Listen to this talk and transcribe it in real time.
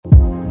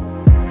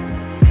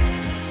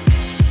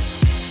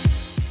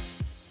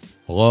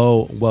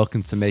Hello,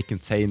 welcome to Make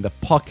Contain, the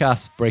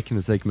podcast Breaking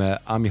the Stigma.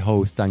 I'm your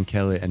host, Dan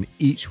Kelly, and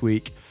each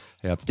week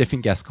I have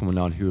different guests coming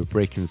on who are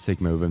breaking the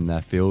stigma within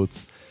their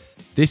fields.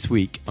 This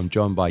week, I'm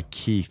joined by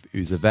Keith,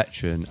 who's a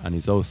veteran and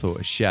he's also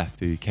a chef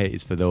who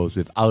caters for those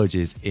with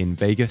allergies in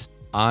Vegas.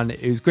 And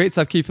it was great to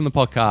have Keith on the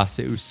podcast.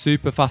 It was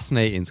super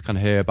fascinating to kind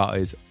of hear about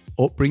his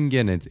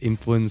upbringing and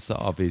influence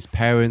of his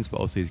parents, but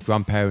also his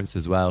grandparents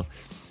as well.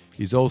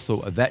 He's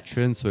also a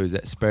veteran, so his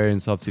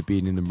experience obviously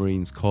being in the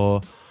Marines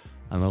Corps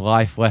and the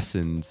life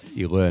lessons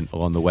he learned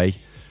along the way.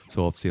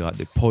 So obviously like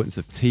the importance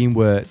of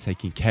teamwork,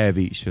 taking care of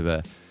each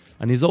other.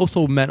 And he's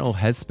also mental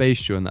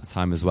headspace during that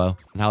time as well.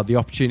 And how the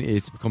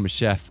opportunity to become a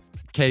chef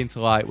came to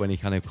light when he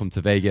kind of come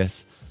to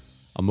Vegas.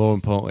 And more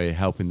importantly,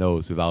 helping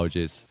those with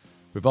allergies.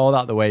 With all that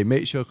out of the way,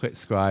 make sure to click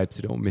subscribe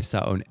so you don't miss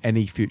out on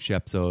any future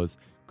episodes.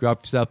 Grab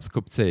yourself a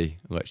cup of tea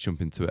and let's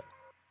jump into it.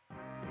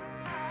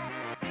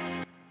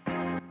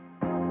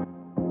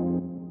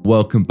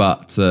 Welcome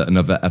back to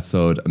another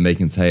episode of Make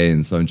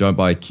Contain. So I'm joined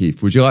by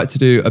Keith. Would you like to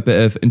do a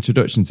bit of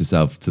introduction to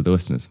yourself to the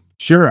listeners?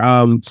 Sure.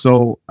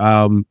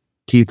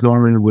 Keith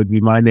Norman would be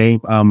my name.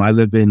 I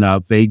live in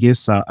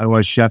Vegas. I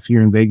was chef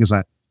here in Vegas.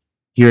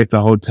 Here at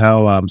the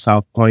hotel,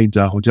 South Point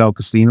Hotel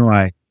Casino.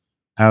 I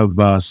have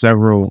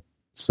several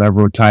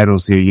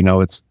titles here. You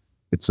know,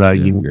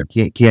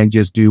 you can't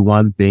just do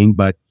one thing.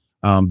 But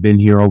been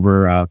here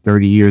over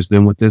 30 years.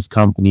 Been with this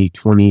company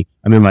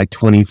I'm in my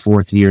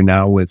 24th year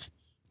now with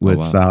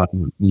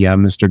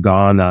Mr.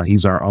 Gahn.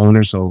 He's our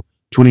owner, so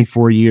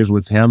 24 years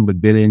with him,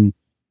 but been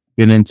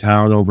in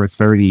town over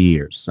 30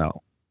 years.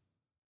 So,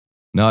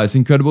 no, it's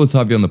incredible to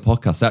have you on the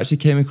podcast. I actually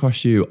came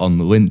across you on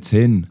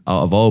LinkedIn,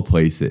 out of all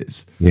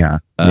places. Yeah.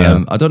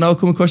 I don't know. I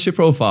come across your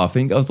profile. I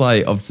think I was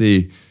like,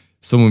 obviously,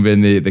 someone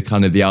in the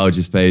kind of the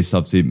allergy space,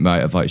 obviously,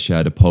 might have like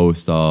shared a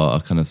post, or I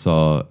kind of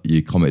saw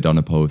you commented on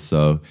a post.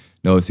 So,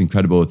 no, it's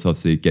incredible to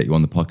obviously get you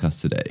on the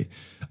podcast today.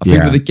 I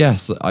think with the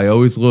guests, I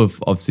always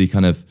love, obviously,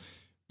 kind of,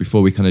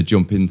 before we kind of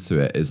jump into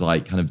it, is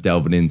like kind of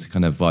delving into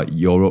kind of like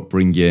your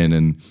upbringing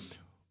and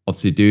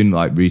obviously doing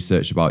like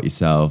research about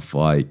yourself.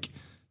 Like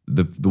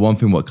the one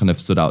thing what kind of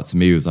stood out to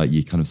me was like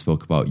you kind of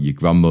spoke about your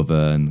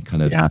grandmother and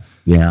kind of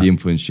the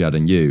influence she had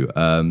on you.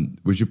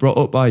 Was you brought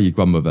up by your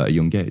grandmother at a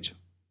young age?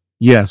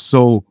 Yeah.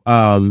 So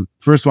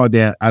first of all,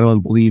 Dan, I don't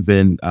believe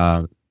in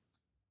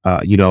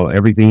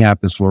everything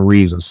happens for a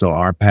reason. So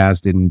our paths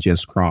didn't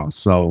just cross.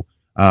 So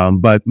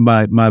but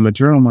my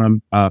maternal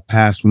mom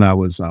passed when I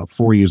was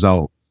 4 years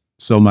old.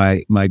 So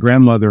my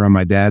grandmother on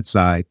my dad's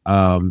side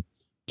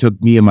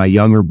took me and my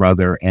younger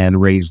brother and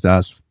raised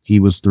us. He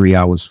was 3,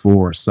 I was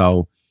 4.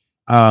 So,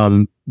 we all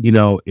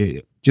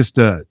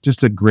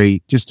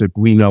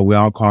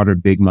called her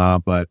Big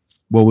Mom. But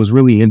what was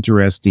really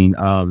interesting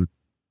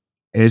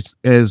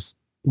is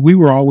we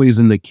were always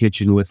in the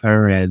kitchen with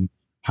her, and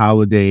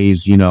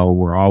holidays,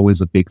 were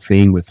always a big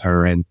thing with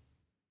her. And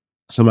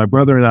so my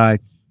brother and I,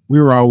 we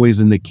were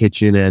always in the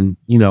kitchen, and,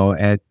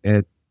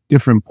 at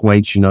different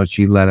points,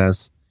 she let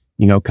us,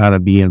 kind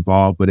of be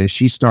involved. But as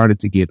she started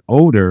to get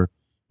older,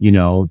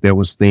 there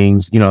was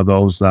things,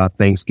 those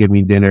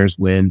Thanksgiving dinners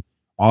when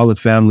all the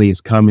family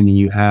is coming and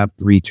you have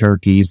 3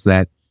 turkeys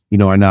that,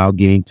 are now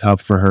getting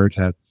tough for her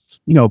to,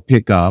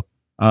 pick up.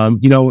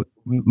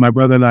 My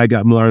brother and I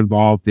got more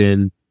involved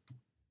in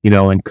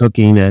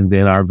cooking. And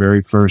then our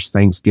very first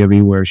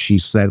Thanksgiving, where she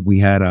said we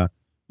had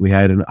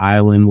an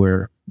island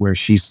where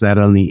she sat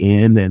on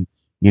the end and,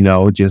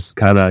 just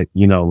kind of,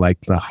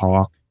 like the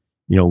hawk,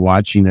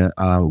 watching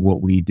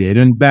what we did.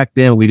 And back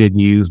then we didn't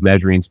use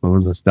measuring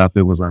spoons and stuff.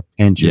 It was a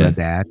pinch and a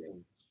dad,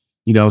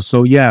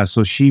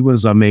 so she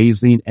was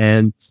amazing.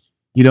 And,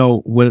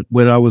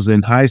 when I was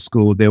in high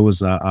school, there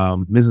was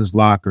Mrs.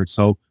 Lockhart.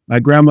 So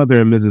my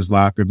grandmother and Mrs.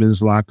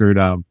 Lockhart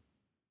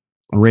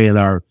ran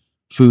our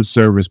food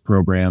service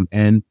program.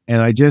 And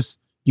I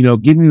just,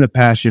 getting the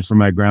passion for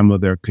my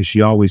grandmother, because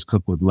she always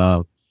cooked with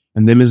love.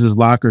 And then Mrs.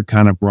 Lockhart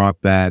kind of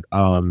brought that,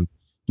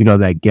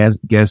 that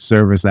guest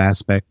service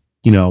aspect,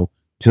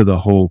 to the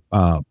whole,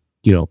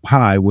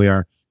 pie,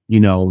 where,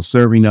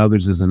 serving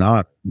others is an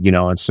honor,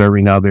 and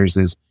serving others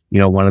is,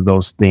 one of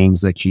those things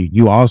that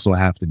you also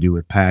have to do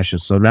with passion.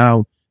 So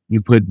now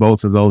you put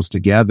both of those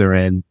together,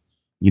 and,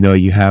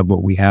 you have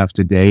what we have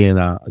today, and,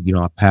 a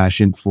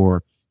passion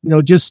for,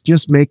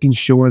 just making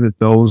sure that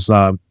those,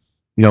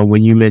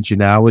 when you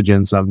mention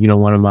allergens,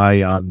 one of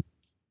my,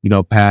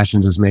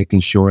 passions is making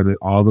sure that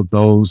all of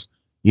those,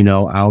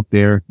 out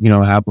there,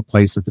 have a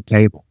place at the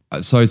table.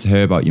 Sorry to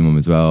hear about your mum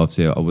as well.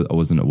 Obviously, I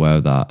wasn't aware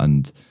of that.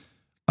 And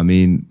I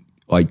mean,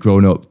 like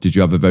growing up, did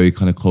you have a very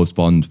kind of close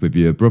bond with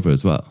your brother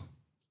as well?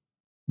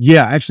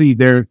 Yeah, actually,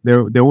 there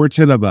were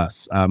 10 of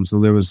us. So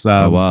there was,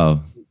 oh,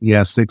 wow.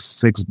 Yeah,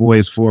 six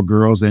boys, 4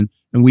 girls, and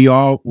we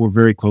all were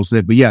very close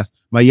knit. But yes,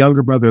 my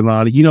younger brother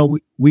Lonnie,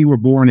 we were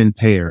born in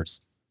pairs.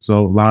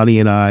 So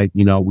Lonnie and I,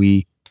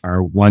 we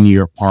are 1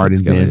 year apart,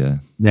 and then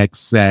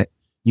next set,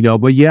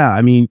 But yeah,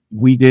 I mean,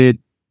 we did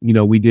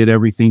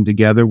everything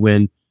together.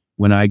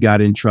 When I got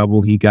in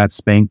trouble, he got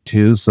spanked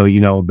too. So,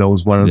 that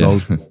was one of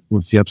those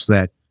relationships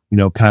that,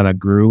 kind of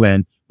grew.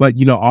 but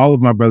all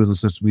of my brothers and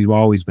sisters, we've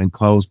always been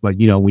close. But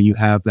when you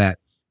have that,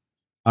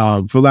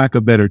 for lack of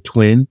a better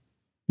twin,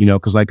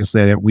 because like I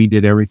said, we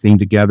did everything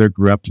together,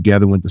 grew up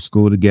together, went to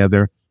school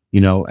together,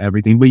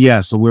 everything. But yeah,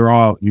 so we're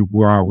all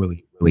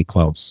really, really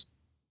close.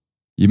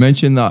 You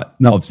mentioned that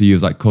obviously you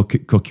was like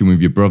cooking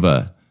with your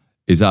brother.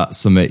 Is that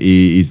something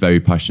he's very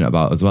passionate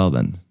about as well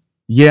then?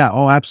 Yeah.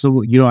 Oh,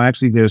 absolutely.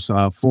 Actually there's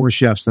 4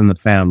 chefs in the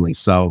family.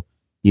 So,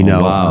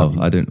 wow.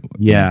 I didn't.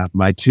 Yeah.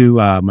 My two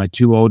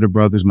older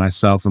brothers,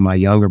 myself and my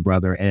younger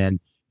brother. And,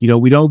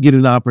 we don't get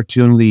an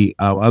opportunity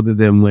other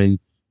than when,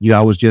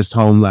 I was just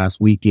home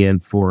last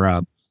weekend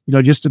for,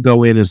 just to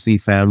go in and see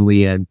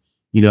family. And,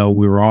 we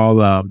were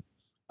all,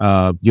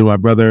 my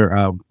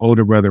brother,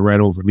 older brother right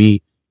over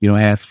me,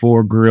 had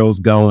 4 grills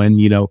going,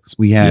 'cause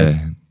we had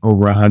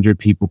over 100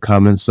 people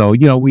coming. So,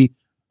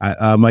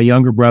 my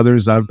younger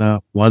brother's on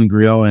one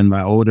grill and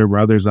my older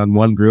brother's on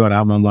one grill and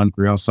I'm on one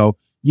grill. So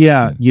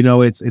yeah,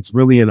 it's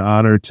really an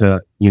honor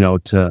to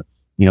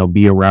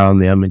be around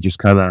them and just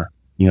kind of,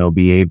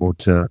 be able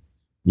to,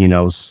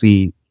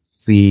 see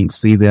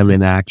them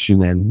in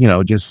action and,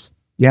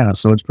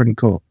 so it's pretty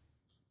cool.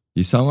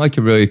 You sound like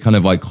a really kind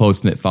of like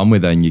close-knit family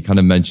then. You kind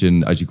of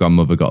mentioned as your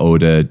grandmother got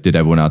older, did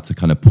everyone have to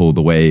kind of pull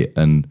the weight?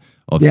 And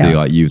obviously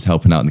like you was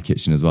helping out in the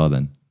kitchen as well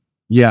then.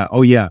 Yeah.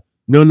 Oh yeah.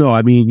 No.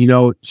 I mean,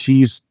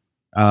 she's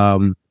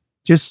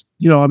just,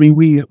 I mean,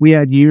 we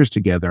had years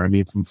together. I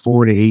mean, from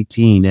 4 to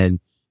 18 and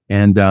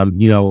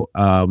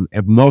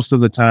most of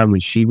the time when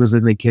she was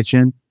in the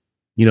kitchen,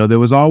 there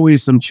was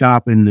always some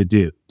chopping to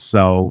do.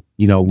 So,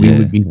 we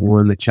would be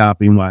doing the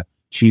chopping while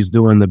she's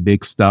doing the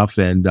big stuff.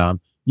 And, and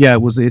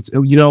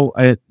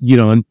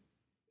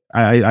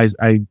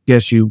I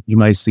guess you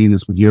might see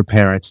this with your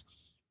parents,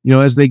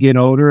 as they get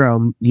older,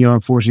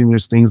 unfortunately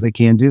there's things they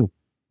can't do.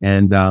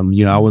 And,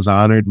 I was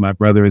honored. My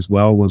brother as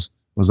well was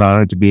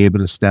honored to be able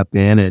to step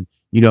in. And,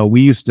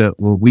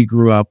 we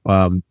grew up,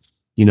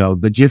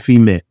 the Jiffy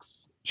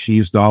mix. She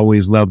used to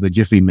always love the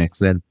Jiffy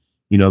mix. And,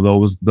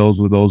 those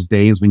were those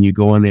days when you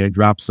go in there,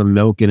 drop some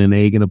milk and an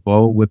egg in a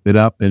bowl, whip it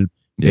up and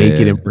bake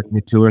it and bring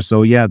it to her.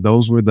 So yeah,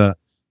 those were the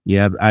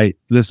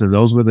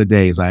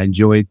days. I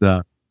enjoyed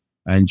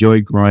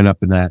growing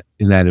up in that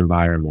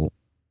environment.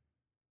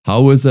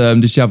 How was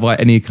did she have like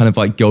any kind of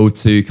like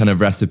go-to kind of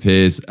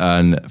recipes?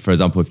 And for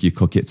example, if you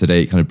cook it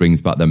today, it kind of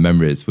brings back their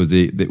memories. Was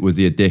he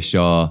a dish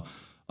or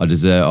a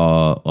dessert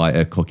or like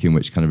a cooking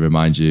which kind of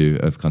reminds you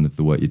of kind of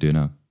the work you do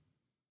now?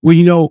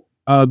 Well,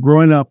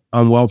 growing up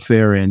on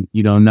welfare and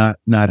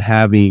not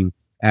having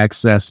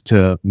access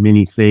to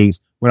many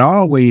things, what I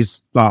always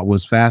thought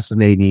was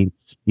fascinating,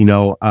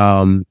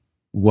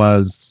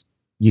 was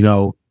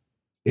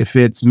if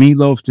it's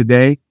meatloaf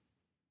today,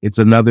 it's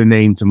another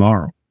name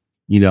tomorrow.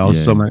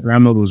 So my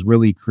grandmother was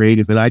really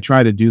creative and I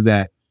try to do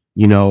that,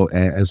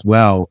 as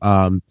well.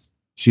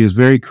 She was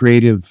very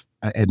creative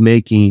at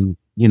making,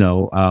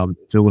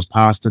 if it was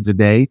pasta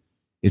today,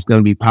 it's going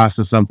to be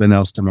pasta something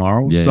else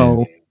tomorrow. Yeah.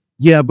 So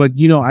yeah, but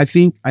I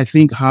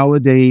think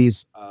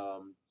holidays,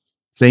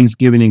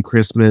 Thanksgiving and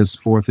Christmas,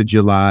 4th of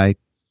July,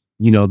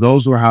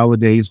 those were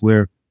holidays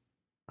where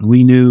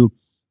we knew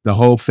the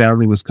whole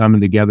family was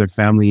coming together,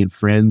 family and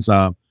friends.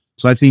 So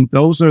I think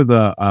those are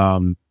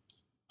the,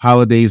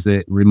 holidays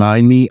that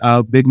remind me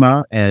of Big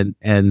Ma and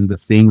the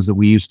things that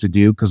we used to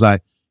do. Cause I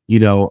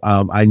knew,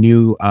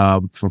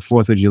 for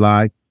 4th of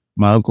July,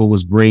 my uncle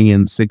was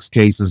bringing 6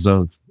 cases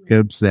of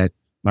ribs that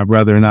my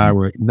brother and I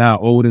were now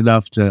old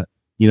enough to,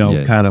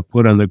 kind of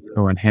put on the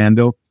grill and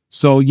handle.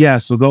 So yeah,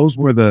 so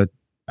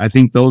I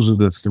think those are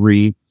the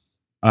 3,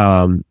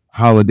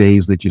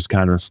 holidays that just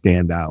kind of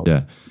stand out.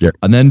 Yeah.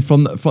 And then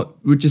from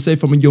would you say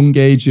from a young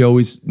age, you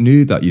always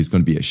knew that you was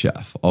going to be a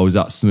chef, or was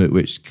that something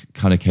which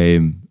kind of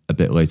came a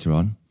bit later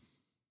on?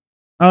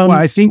 Well,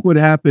 I think what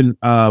happened,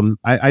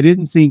 I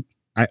didn't think,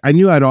 I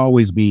knew I'd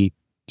always be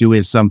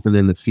doing something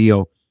in the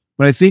field,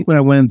 but I think when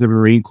I went into the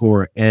Marine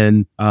Corps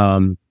and,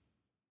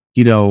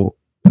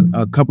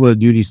 a couple of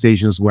duty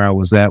stations where I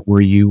was at,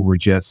 where you were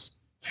just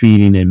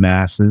feeding in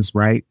masses,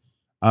 right?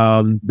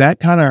 That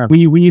kind of,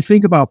 when you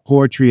think about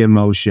poetry in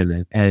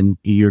motion and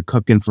you're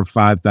cooking for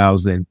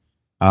 5,000,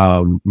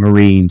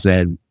 Marines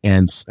and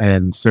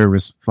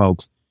service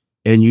folks,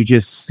 and you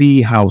just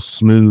see how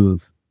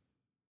smooth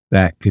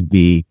that could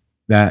be,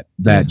 that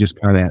just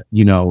kind of,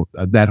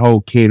 that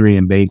whole catering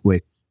and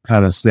banquet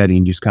kind of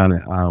setting just kind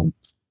of,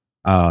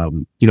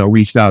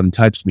 reached out and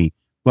touched me.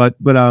 But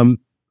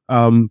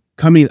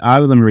coming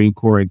out of the Marine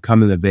Corps and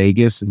coming to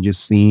Vegas and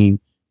just seeing,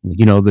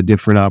 the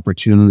different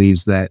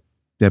opportunities that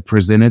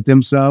presented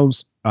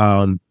themselves,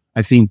 I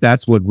think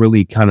that's what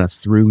really kind of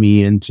threw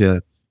me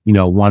into,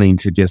 wanting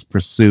to just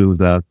pursue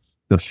the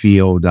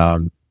field,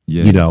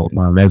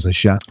 as a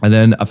chef. And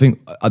then I think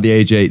at the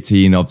age of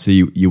 18,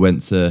 obviously you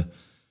went to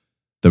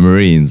the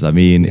Marines. I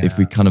mean, if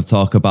we kind of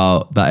talk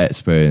about that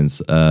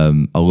experience,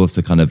 I'd love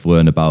to kind of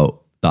learn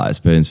about that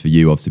experience for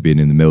you, obviously being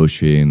in the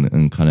military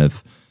and kind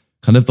of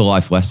the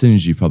life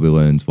lessons you probably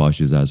learned while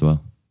she was there as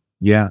well.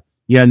 Yeah.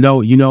 Yeah.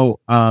 No,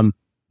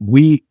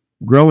 we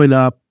growing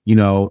up,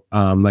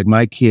 like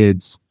my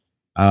kids,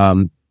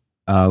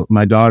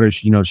 my daughter,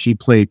 she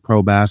played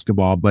pro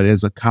basketball, but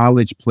as a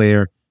college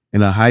player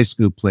and a high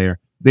school player,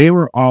 they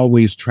were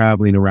always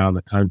traveling around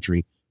the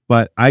country.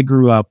 But I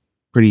grew up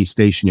pretty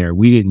stationary.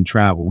 We didn't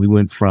travel. We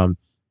went from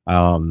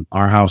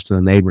our house to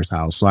the neighbor's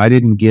house. So I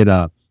didn't get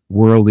a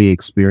worldly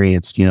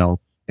experience,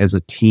 as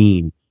a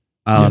teen.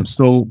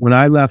 So when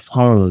I left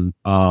home,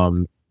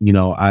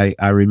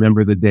 I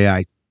remember the day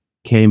I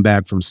came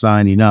back from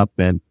signing up,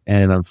 and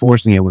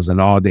unfortunately it was an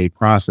all-day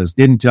process.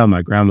 Didn't tell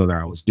my grandmother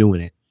I was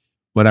doing it,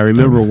 but I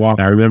remember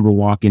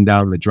walking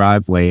down the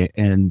driveway,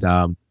 and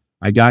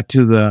I got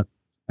to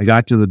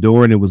the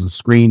door, and it was a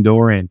screen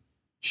door, and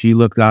she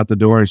looked out the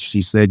door and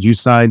she said, "You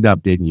signed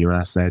up, didn't you?" And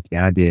I said,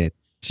 "Yeah, I did."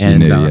 She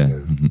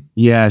knew,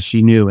 yeah,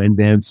 she knew. And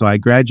then so I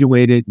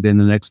graduated. Then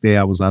the next day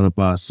I was on a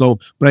bus. So,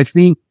 but I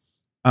think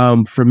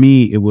for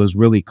me it was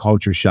really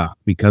culture shock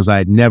because I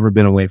had never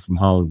been away from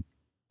home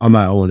on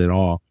my own at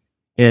all.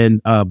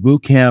 And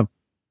boot camp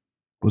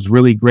was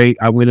really great.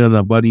 I went on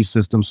a buddy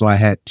system, so I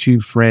had two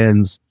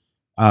friends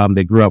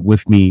that grew up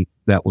with me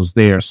that was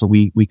there. So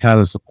we kind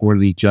of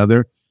supported each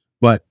other.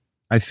 But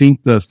I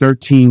think the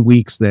 13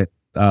 weeks that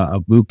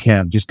of boot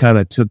camp just kind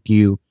of took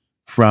you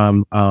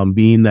from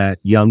being that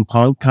young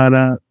punk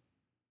kind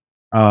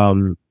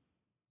of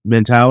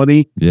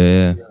mentality.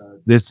 Yeah.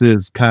 This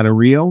is kind of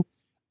real.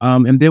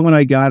 And then when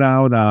I got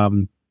out,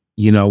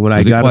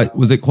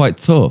 was it quite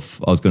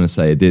tough? I was going to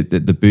say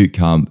the boot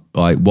camp,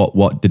 like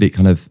what did it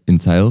kind of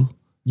entail?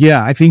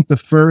 Yeah, I think the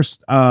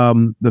first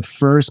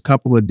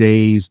couple of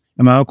days,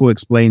 and my uncle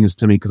explained this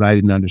to me because I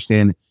didn't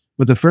understand it,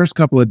 but the first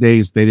couple of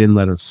days they didn't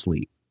let us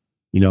sleep,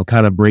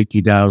 kind of break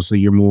you down so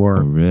you're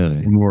more,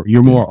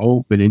 more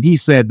open. And he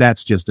said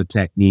that's just a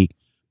technique.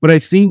 But I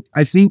think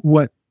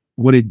what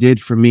it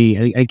did for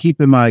me, and keep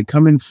in mind,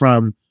 coming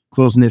from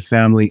close-knit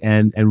family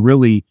and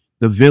really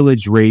the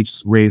village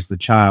raised the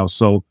child.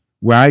 So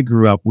where I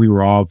grew up, we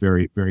were all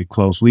very, very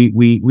close.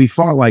 We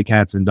fought like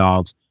cats and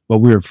dogs, but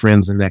we were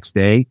friends the next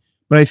day.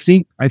 But I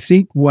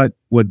think what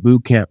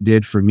boot camp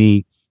did for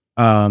me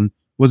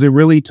was it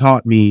really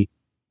taught me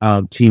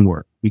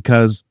teamwork,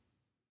 because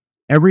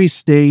every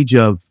stage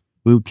of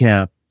boot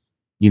camp,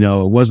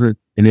 it wasn't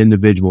an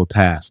individual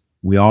task.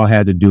 We all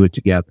had to do it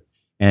together.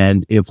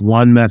 And if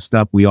one messed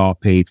up, we all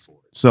paid for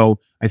it. So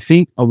I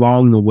think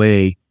along the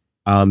way,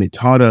 it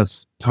taught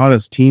us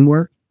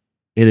teamwork,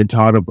 and it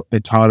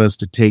taught us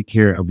to take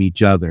care of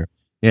each other.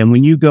 And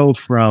when you go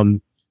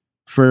from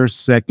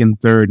first,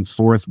 second, third, and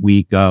fourth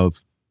week of,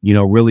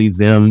 really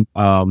them,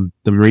 the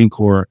Marine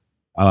Corps,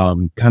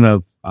 kind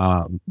of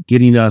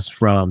getting us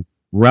from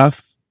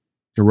rough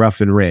to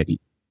rough and ready.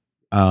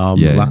 A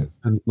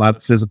lot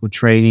of physical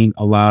training,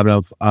 a lot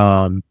of,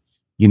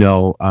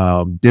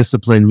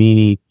 discipline,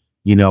 meaning,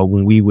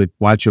 when we would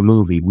watch a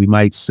movie, we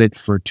might sit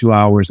for 2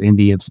 hours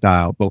Indian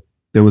style, but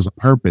there was a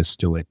purpose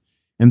to it.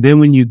 And then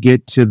when you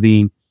get to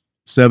the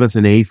 7th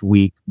and 8th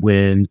week,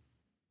 when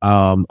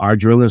our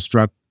drill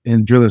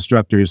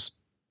instructors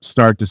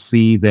start to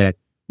see that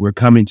we're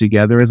coming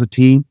together as a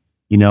team,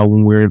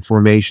 when we're in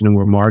formation and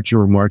we're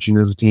marching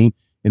as a team.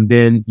 And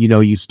then,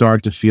 you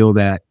start to feel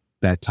that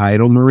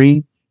title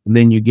Marine. And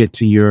then you get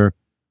to your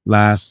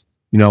last,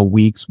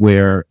 weeks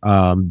where,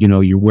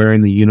 you're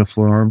wearing the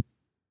uniform.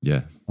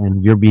 Yeah.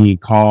 And you're being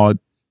called,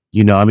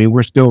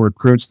 we're still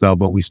recruits though,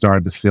 but we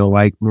started to feel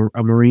like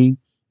a Marine.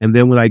 And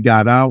then when I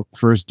got out,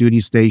 first duty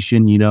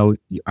station,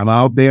 I'm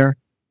out there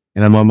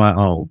and I'm on my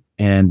own.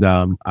 And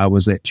I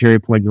was at Cherry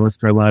Point, North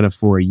Carolina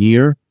for a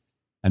year.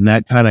 And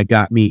that kind of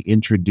got me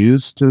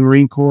introduced to the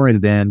Marine Corps.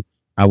 And then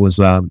I was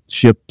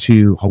shipped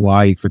to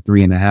Hawaii for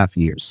 3.5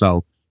 years.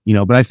 So,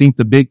 but I think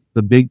the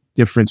big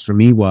difference for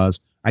me was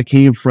I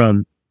came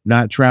from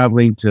not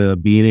traveling to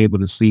being able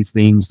to see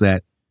things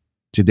that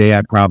today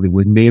I probably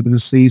wouldn't be able to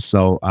see.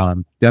 So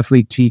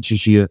definitely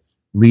teaches you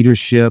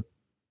leadership,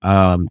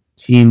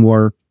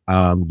 teamwork.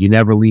 You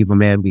never leave a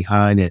man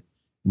behind it.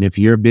 And if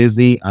you're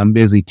busy, I'm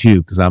busy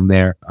too, because I'm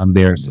there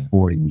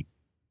supporting you.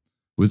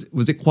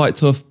 Was it quite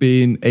tough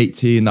being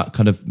 18, that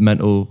kind of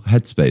mental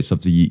headspace?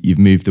 Obviously, you've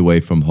moved away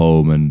from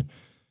home, and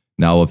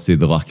now obviously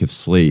the lack of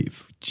sleep.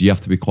 Do you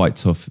have to be quite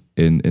tough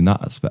in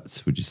that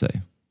aspect, would you say?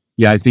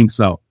 Yeah, I think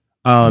so.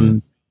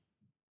 I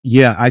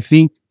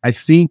think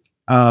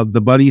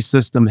the buddy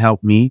system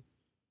helped me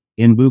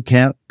in boot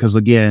camp because,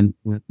 again,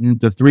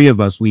 the three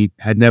of us, we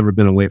had never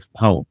been away from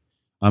home.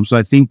 So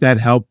I think that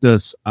helped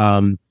us.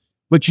 But,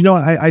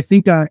 I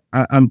think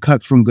I'm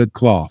cut from good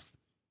cloth.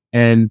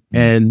 And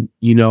I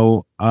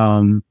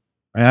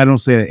don't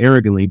say it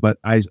arrogantly, but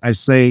I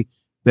say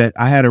that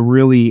I had a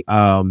really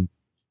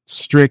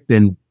strict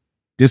and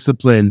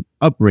disciplined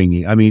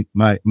upbringing. I mean,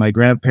 my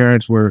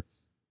grandparents were,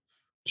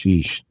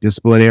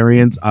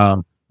 disciplinarians.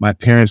 My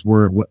parents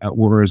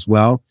were as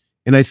well.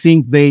 And I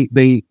think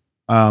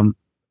and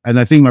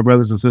I think my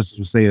brothers and sisters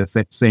would say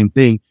the same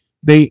thing.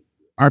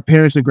 Our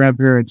parents and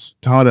grandparents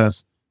taught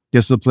us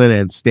discipline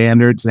and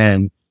standards,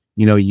 and,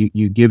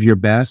 you give your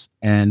best.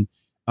 And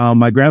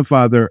my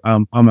grandfather,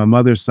 on my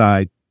mother's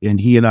side, and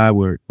he and I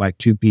were like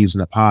two peas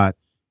in a pod.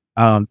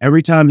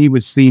 Every time he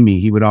would see me,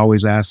 he would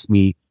always ask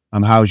me,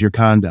 how's your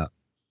conduct?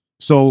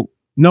 So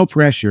no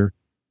pressure,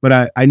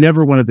 but I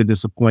never wanted to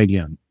disappoint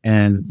him.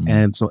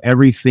 And so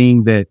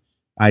everything that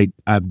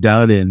I've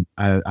done and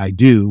I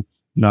do,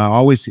 I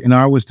always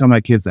tell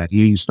my kids that.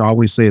 He used to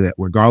always say that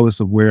regardless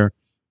of where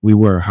we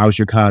were, how's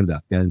your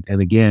conduct? And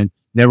again,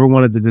 never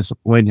wanted to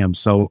disappoint him.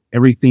 So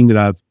everything that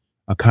I've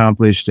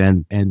accomplished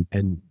and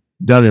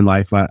done in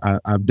life,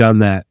 I've done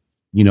that,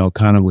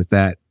 kind of with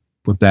that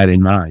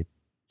in mind.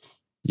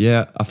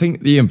 Yeah, I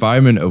think the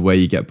environment of where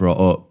you get brought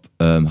up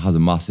has a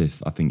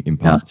massive, I think,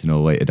 impact,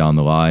 later down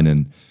the line.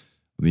 And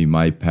I mean,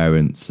 my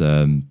parents,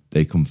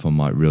 they come from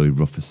like really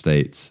rough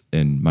estates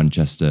in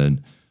Manchester.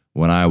 And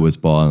when I was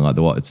born, like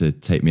they wanted to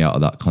take me out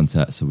of that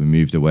context. So we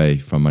moved away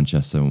from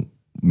Manchester and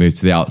moved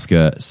to the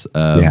outskirts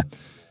in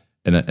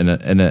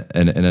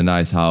a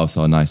nice house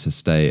or a nice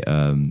estate.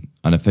 And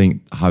I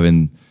think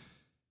having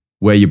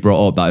where you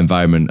brought up, that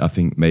environment, I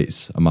think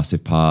makes a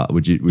massive part.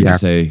 Would you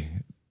say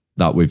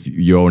that with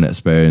your own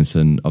experience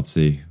and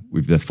obviously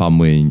with the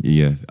family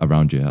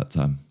around you at that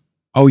time?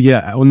 Oh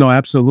yeah. Oh no,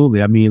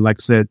 absolutely. I mean, like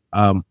I said,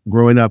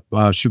 growing up,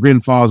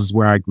 Chagrin Falls is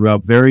where I grew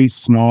up. Very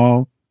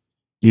small,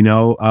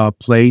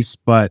 place,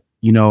 but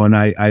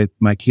and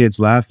my kids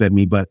laugh at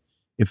me, but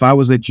if I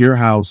was at your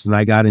house and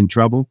I got in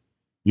trouble,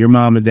 your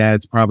mom and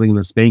dad's probably going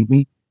to spank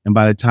me. And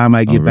by the time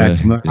I get back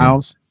to my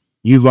house,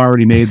 you've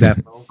already made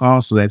that phone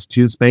call. So that's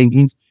 2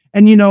 spankings.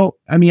 And,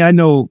 I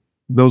know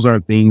those are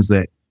things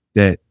that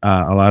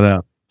a lot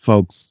of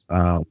folks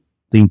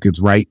think is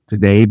right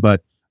today,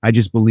 but I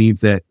just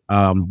believe that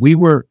we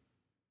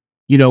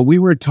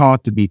were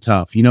taught to be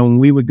tough. When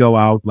we would go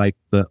out, like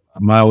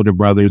my older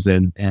brothers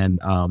and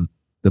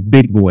the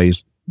big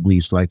boys, we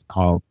used to like to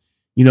call,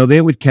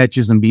 they would catch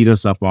us and beat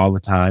us up all the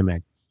time.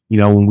 And,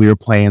 when we were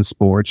playing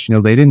sports,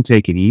 they didn't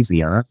take it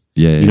easy on us.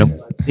 Yeah.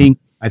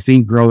 I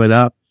think growing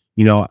up,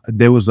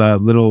 there was a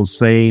little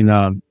saying,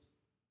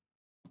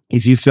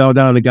 if you fell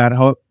down and got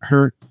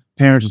hurt,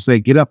 parents would say,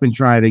 get up and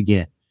try it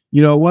again.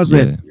 It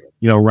wasn't,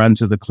 run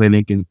to the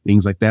clinic and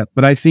things like that.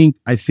 But I think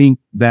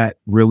that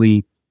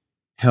really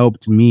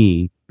helped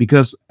me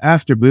because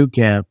after boot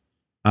camp,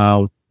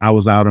 I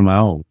was out on my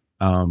own.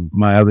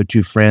 My other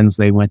 2 friends,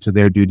 they went to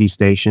their duty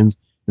stations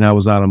and I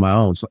was out on my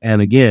own. So,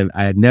 and again,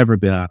 I had never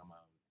been out on my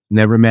own,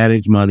 never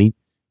managed money,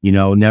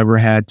 never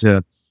had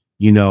to,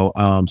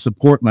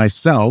 support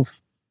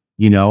myself,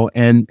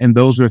 and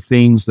those are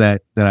things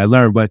that I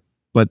learned. But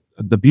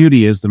the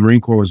beauty is the Marine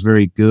Corps was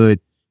very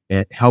good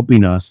at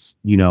helping us,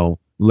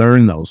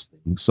 learn those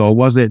things. So it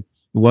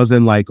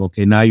wasn't like,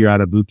 okay, now you're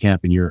out of boot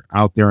camp and you're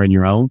out there on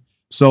your own.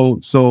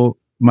 So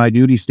my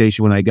duty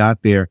station, when I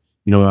got there,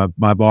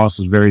 my boss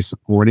was very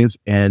supportive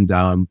and,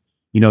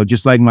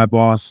 just like my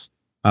boss,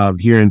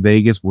 here in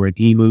Vegas, where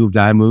he moved,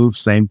 I moved,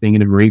 same thing in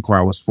the Marine Corps.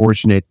 I was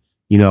fortunate,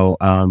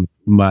 one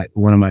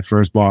of my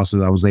first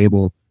bosses, I was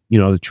able,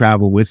 to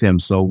travel with him.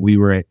 So we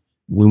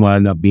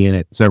wound up being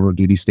at several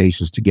duty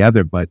stations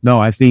together. But no,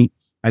 I think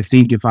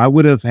if I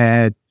would have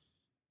had,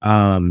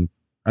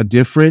 a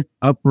different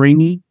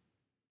upbringing,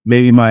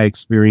 maybe my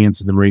experience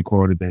in the Marine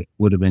Corps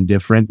would have been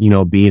different,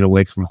 being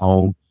away from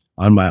home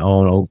on my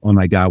own. Oh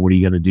my God, what are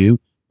you going to do?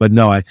 But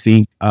no, I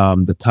think,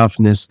 the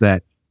toughness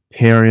that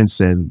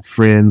parents and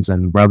friends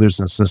and brothers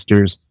and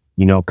sisters,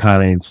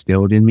 kind of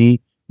instilled in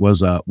me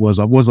was a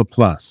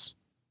plus.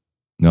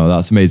 No,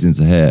 that's amazing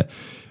to hear.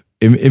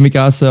 In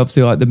regards to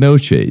obviously like the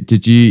military,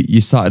 did you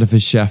started off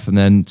as chef and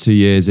then 2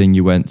 years in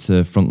you went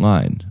to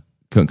frontline?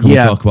 Can we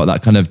talk about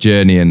that kind of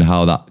journey and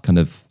how that kind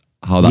of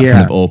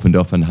opened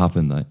up and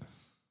happened? Like,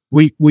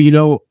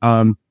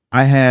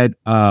 I had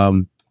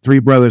 3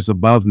 brothers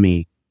above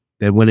me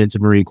that went into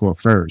Marine Corps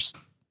first,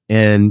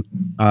 and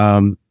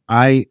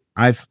I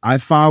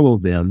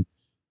followed them.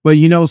 But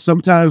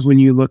sometimes when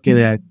you're looking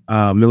at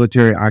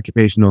military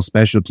occupational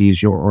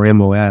specialties or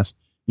MOS,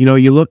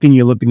 you're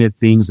looking at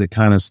things that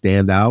kind of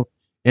stand out,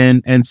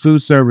 and food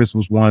service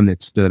was one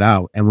that stood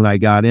out. And when I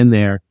got in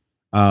there,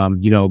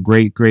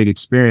 great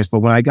experience.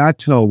 But when I got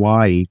to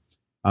Hawaii,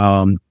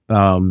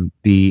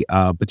 the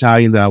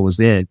battalion that I was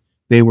in,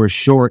 they were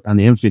short on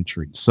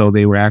infantry, so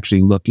they were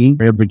actually looking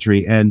for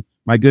infantry. And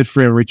my good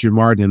friend Richard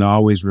Martin, I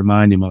always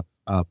remind him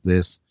of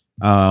this.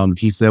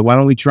 He said, "Why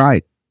don't we try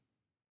it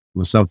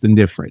with something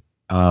different?"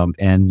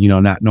 And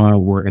not knowing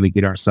what we're going to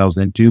get ourselves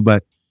into,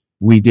 but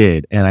we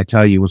did. And I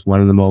tell you, it was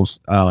one of the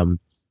most.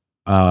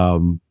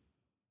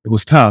 It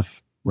was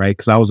tough, right?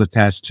 Because I was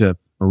attached to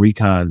a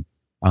recon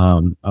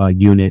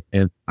unit,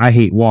 and I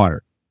hate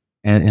water.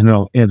 And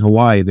in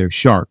Hawaii, there's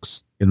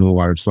sharks in the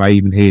water, so I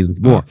even hated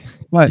it more.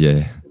 But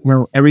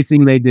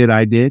everything they did,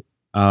 I did.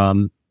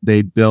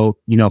 They built,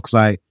 because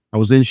I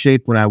was in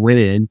shape when I went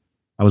in.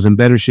 I was in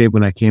better shape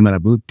when I came out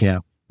of boot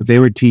camp. But they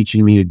were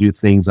teaching me to do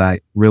things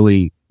I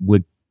really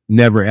would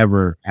never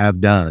ever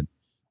have done.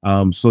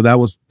 So that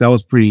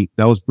was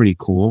pretty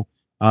cool.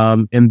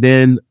 And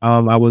then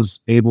I was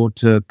able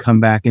to come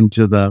back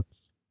into the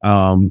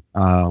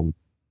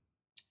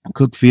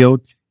cook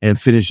field and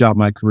finish out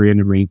my career in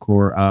the Marine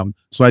Corps.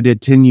 So I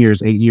did 10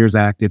 years, 8 years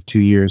active, 2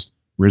 years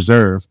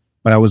reserve,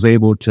 but I was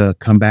able to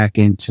come back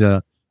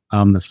into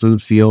the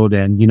food field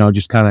and,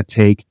 just kind of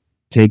take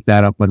take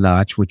that up a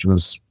notch, which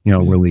was,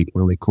 really,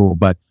 really cool.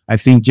 But I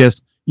think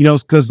just,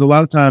 because a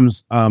lot of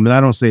times, and I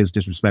don't say it's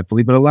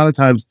disrespectfully, but a lot of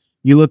times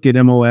you look at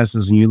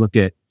MOSs and you look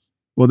at,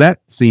 well, that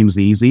seems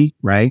easy,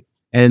 right?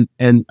 And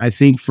I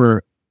think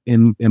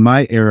in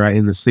my era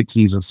in the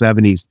 60s and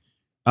 70s,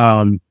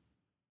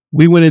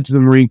 we went into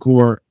the Marine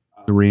Corps,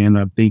 and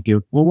I'm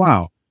thinking, well,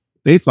 wow,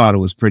 they thought it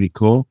was pretty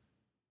cool.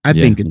 I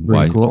think it's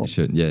pretty cool.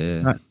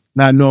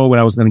 Not knowing what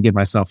I was going to get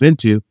myself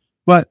into.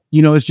 But,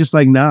 it's just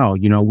like now,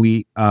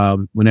 we,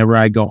 whenever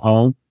I go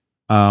home,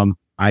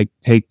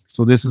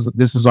 this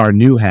is our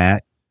new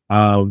hat.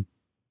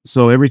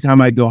 So every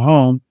time I go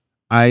home,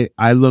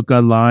 I look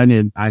online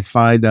and I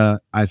find a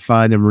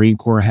Marine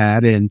Corps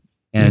hat and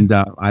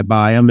I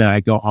buy them and I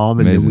go home.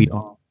 Amazing. And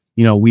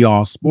then we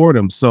all sport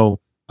them. So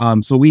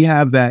we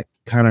have that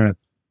kind of,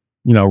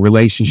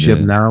 relationship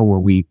now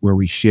where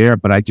we share.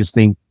 But I just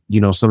think,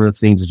 some of the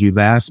things that you've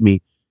asked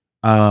me,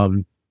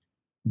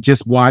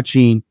 just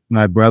watching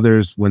my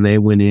brothers when they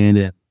went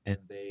in and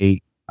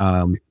they,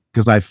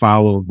 because I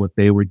followed what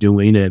they were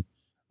doing. And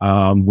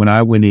when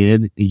I went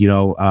in,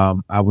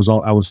 I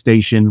was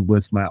stationed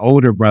with my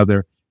older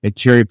brother at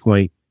Cherry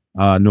Point,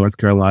 North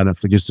Carolina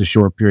for just a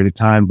short period of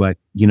time. But,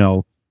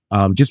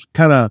 just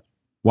kind of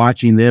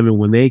watching them. And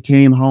when they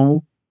came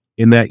home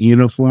in that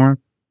uniform,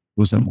 it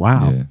was like,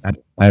 wow,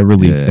 they're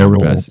really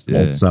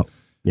impressive. So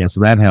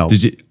that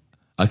helped.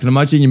 I can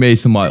imagine you made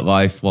some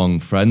lifelong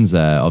friends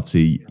there,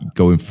 obviously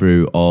going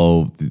through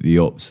all the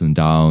ups and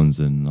downs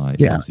and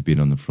obviously being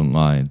on the front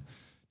line.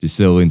 You're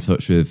still in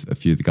touch with a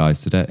few of the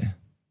guys today?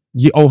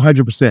 Yeah,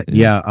 100%.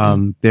 Yeah.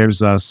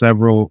 There's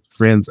several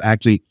friends.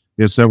 Actually,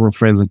 there's several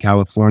friends in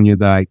California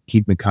that I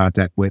keep in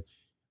contact with.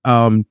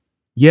 I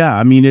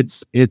mean,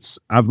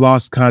 I've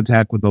lost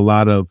contact with a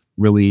lot of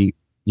really,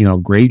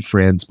 great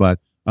friends, but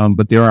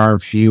there are a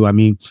few. I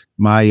mean,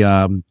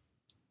 my,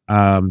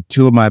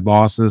 two of my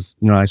bosses,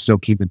 I still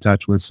keep in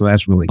touch with. So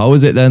that's really. How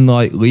was it then,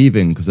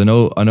 leaving? Because I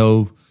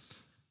know,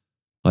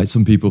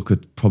 some people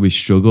could probably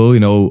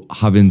struggle,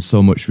 having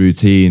so much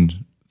routine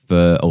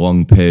for a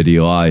long period of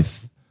your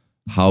life.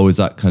 How was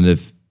that kind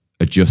of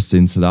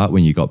adjusting to that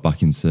when you got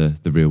back into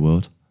the real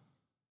world?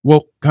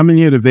 Well, coming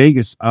here to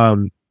Vegas, I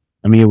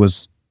mean, it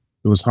was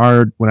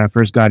hard when I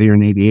first got here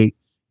in '88. It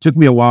took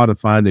me a while to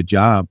find a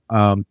job.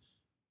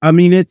 I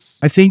mean, I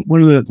think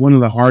one of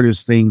the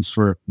hardest things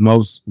for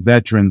most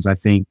veterans, I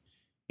think,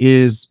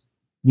 is,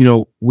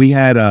 we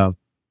had a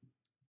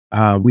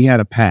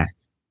pact.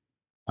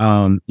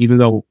 Even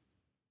though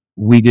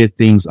we did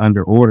things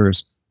under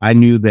orders, I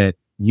knew that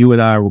you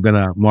and I were going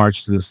to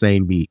march to the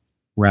same beat,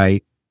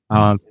 right?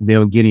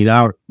 Then getting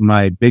out,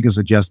 my biggest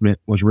adjustment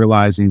was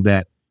realizing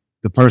that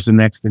the person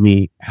next to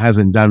me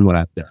hasn't done what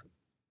I've done,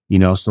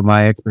 so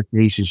my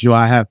expectations,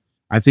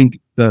 I think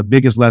the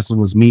biggest lesson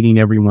was meeting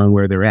everyone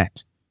where they're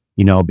at.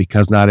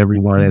 Because not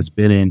everyone has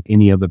been in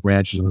any of the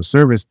branches of the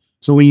service.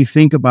 So when you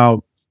think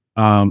about,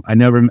 I've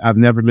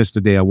never missed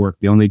a day of work.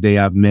 The only day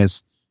I've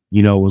missed,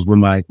 was when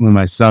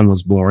my son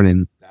was born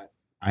and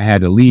I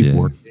had to leave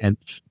work.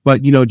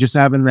 But just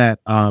having that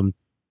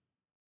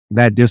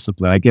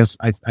discipline, I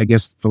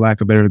guess for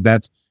lack of better,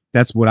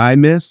 that's what I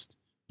missed,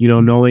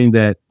 knowing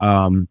that,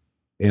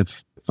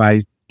 if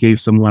I gave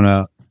someone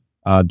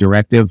a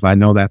directive, I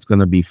know that's going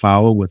to be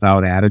followed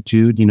without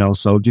attitude,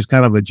 so just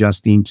kind of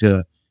adjusting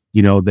to,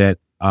 that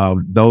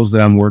those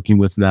that I'm working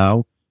with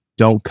now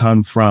don't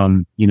come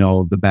from,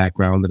 the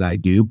background that I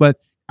do. But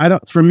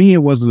for me, it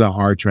wasn't a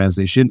hard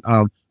transition.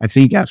 I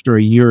think after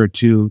a year or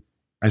two,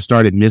 I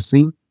started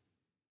missing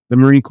the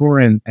Marine Corps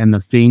and the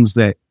things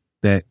that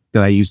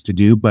I used to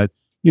do. But,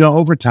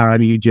 over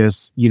time, you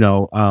just,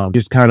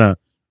 just kind of,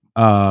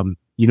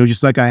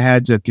 just like I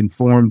had to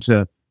conform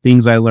to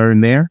things I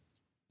learned there,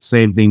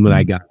 same thing when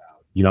I got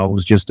out, it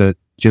was just a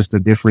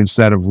different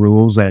set of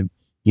rules and,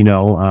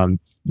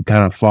 you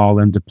kind of fall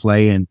into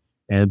play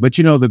but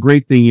the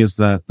great thing is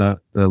the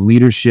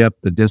leadership,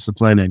 the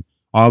discipline, and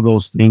all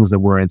those things that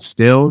were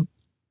instilled,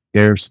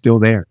 they're still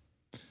there.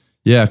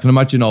 Yeah, I can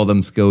imagine all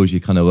them skills you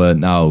kind of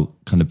learned now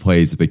kind of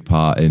plays a big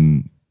part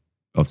in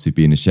obviously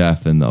being a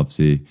chef and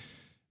obviously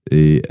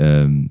the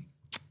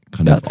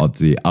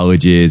obviously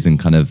allergies and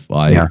kind of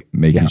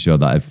making sure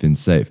that everything's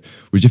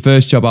safe. Was your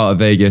first job out of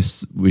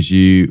Vegas? Was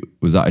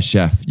that a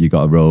chef? You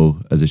got a role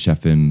as a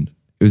chef in?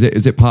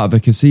 Is it part of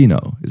a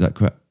casino? Is that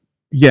correct?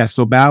 Yeah,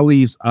 so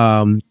Bally's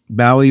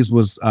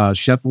was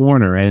Chef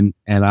Warner, and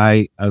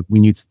I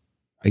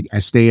I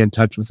stay in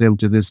touch with him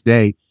to this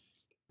day.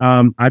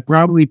 I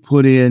probably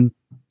put in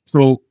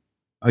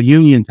a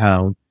union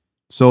town.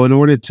 So in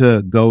order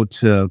to go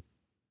to,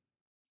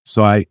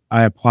 I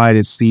applied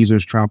at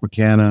Caesars,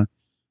 Tropicana.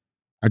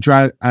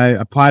 I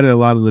applied at a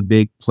lot of the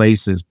big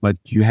places, but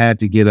you had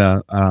to get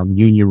a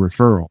union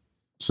referral.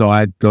 So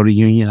I'd go to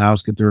Union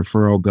House, get the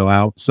referral, go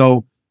out.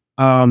 So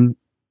I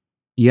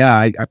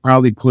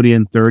probably put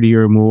in 30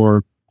 or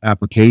more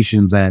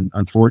applications, and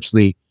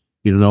unfortunately,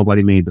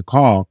 nobody made the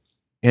call.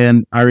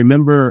 And I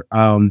remember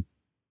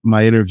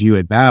my interview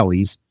at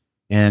Bally's,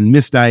 and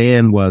Miss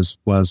Diane was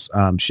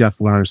Chef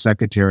Warner's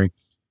secretary.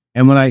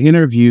 And when I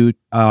interviewed,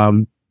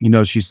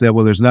 she said,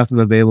 well, there's nothing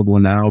available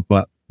now,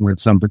 but when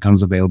something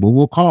comes available,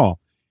 we'll call.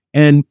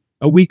 And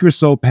a week or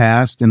so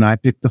passed, and I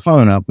picked the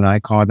phone up and I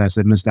called and I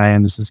said, Miss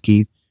Diane, this is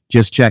Keith,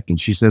 just checking.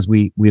 She says,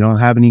 we don't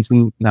have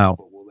anything now,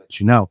 but we'll let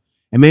you know.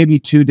 And maybe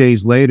 2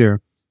 days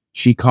later,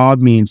 she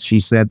called me and she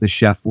said, the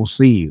chef will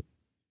see you.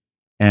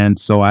 And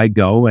so I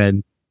go,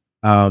 and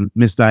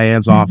Miss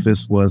Diane's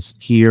office was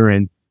here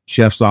and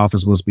chef's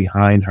office was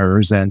behind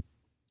hers. And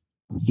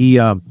he,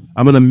 I'm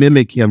going to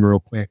mimic him real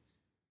quick.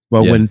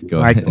 But when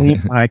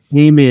I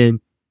came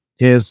in,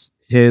 his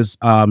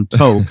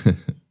toque,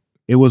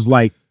 it was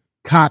like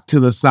cocked to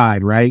the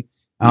side, right?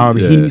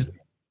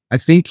 I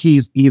think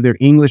he's either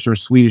English or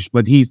Swedish,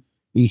 but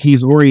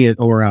he's Orient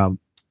or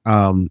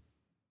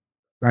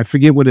I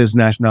forget what his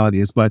nationality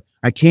is. But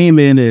I came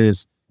in and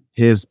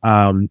his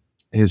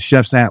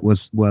chef's hat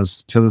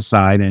was to the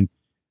side, and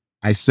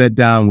I sat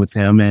down with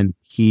him, and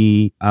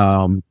he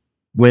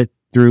went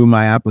through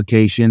my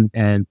application,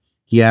 and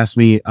he asked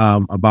me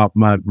about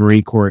my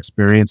Marine Corps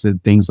experience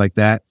and things like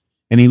that.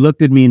 And he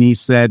looked at me and he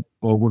said,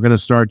 well, we're going to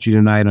start you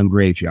tonight on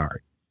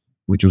Graveyard,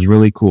 which was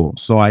really cool.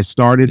 So I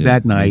started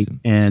that night,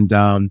 and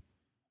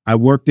I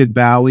worked at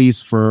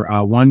Bally's for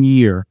 1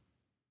 year,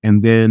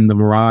 and then the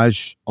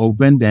Mirage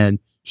opened, and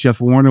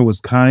Chef Warner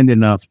was kind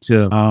enough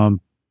to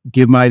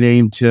give my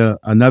name to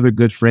another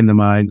good friend of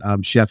mine,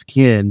 Chef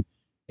Ken.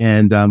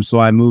 And so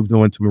I moved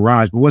on to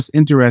Mirage. But what's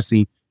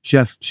interesting,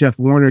 Chef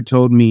Warner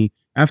told me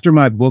after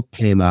my book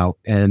came out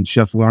and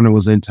Chef Warner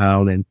was in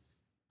town, and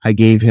I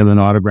gave him an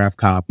autographed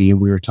copy and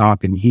we were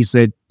talking. He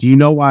said, do you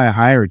know why I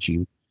hired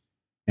you?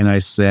 And I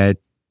said,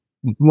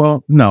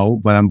 well, no,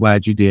 but I'm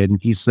glad you did. And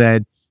he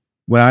said,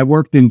 when I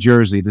worked in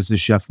Jersey, this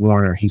is Chef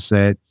Warner, he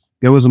said,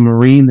 there was a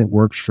Marine that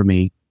worked for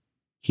me.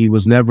 He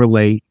was never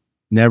late,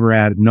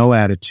 no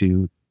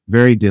attitude,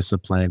 very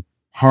disciplined,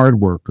 hard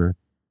worker.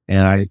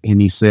 And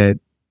he said,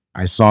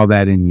 I saw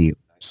that in you.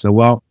 So,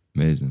 well,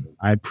 amazing.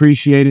 I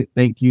appreciate it.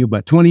 Thank you.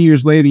 But 20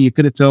 years later, you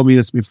could have told me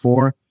this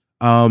before.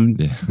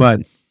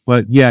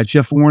 But yeah,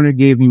 Chef Warner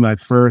gave me my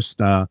first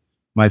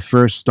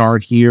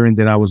start here. And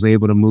then I was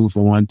able to move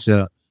on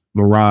to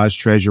Mirage,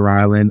 Treasure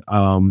Island.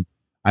 I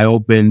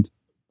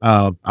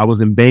was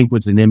in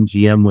banquets in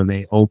MGM when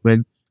they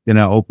opened. Then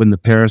I opened the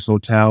Paris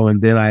Hotel.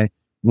 And then I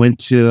went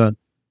to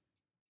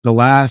the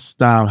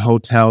last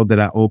hotel that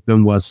I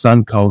opened was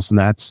Suncoast, and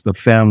that's the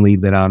family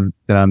that I'm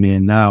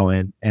in now.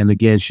 And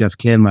again, Chef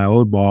Ken, my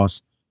old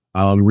boss,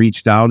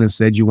 reached out and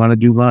said, you want to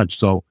do lunch?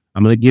 So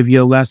I'm going to give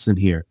you a lesson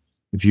here.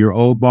 If your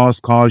old boss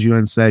calls you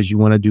and says you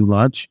want to do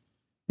lunch,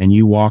 and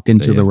you walk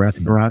into the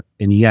restaurant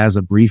and he has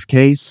a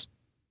briefcase,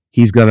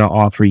 he's going to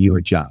offer you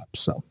a job.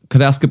 So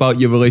could I ask about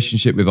your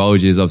relationship with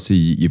allergies? Obviously,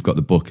 you've got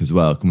the book as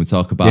well. Can we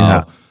talk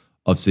about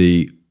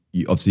obviously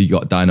you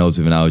got diagnosed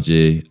with an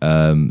allergy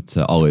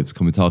to olives?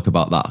 Can we talk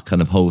about that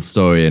kind of whole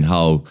story and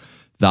how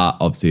that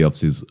obviously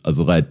has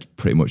led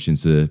pretty much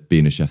into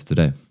being a chef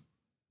today?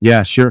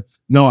 Yeah, sure.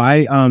 No,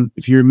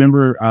 if you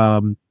remember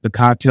the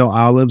cocktail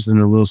olives in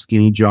a little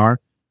skinny jar,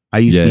 I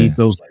used to eat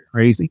those like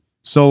crazy.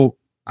 So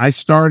I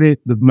started,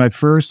 my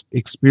first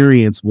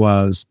experience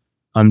was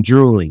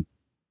drooling.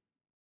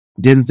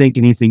 Didn't think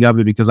anything of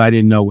it because I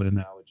didn't know what an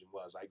allergen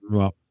was. I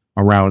grew up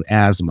around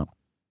asthma,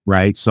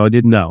 right? So I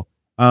didn't know.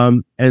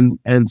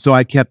 And so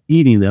I kept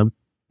eating them.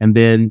 And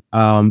then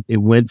it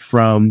went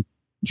from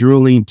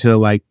drooling to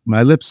like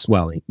my lips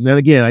swelling. And then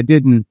again, I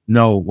didn't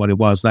know what it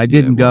was. I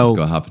didn't go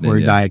for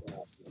a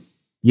diagnosis.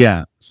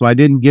 Yeah. So I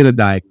didn't get a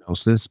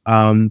diagnosis.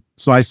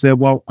 So I said,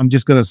 well, I'm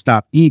just going to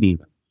stop eating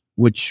them,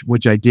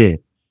 which I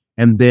did.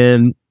 And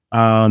then,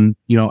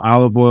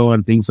 olive oil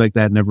and things like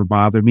that never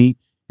bothered me.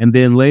 And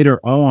then later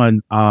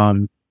on,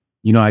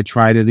 I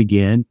tried it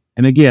again.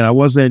 And again, I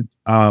wasn't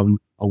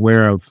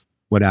aware of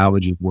what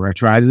allergies were. I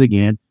tried it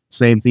again.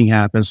 Same thing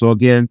happened. So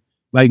again,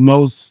 like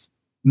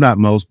not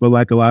most, but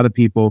like a lot of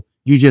people,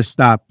 you just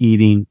stop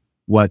eating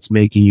what's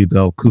making you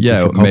go cuckoo.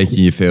 Yeah, making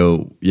you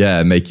feel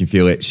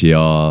itchy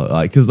or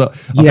like, because I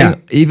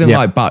think even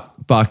like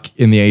back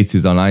in the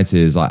 80s or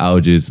 90s, like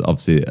allergies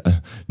obviously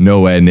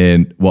nowhere near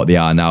what they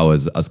are now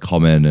as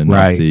common, and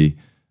obviously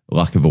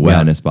lack of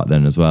awareness back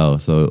then as well.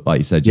 So like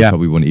you said, you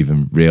probably wouldn't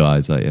even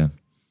realize that.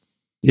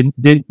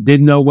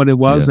 Didn't know what it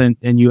was,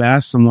 and you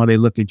ask someone, they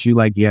look at you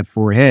like you had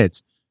four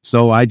heads.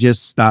 So I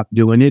just stopped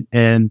doing it.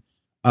 And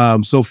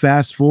so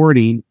fast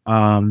forwarding,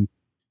 all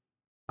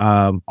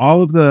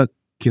of the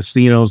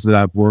casinos that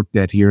I've worked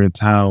at here in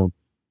town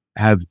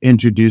have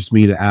introduced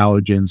me to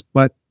allergens,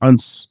 but on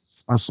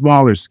a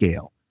smaller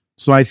scale.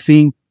 So I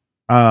think,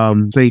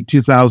 say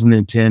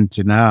 2010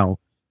 to now,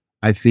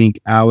 I think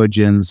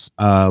allergen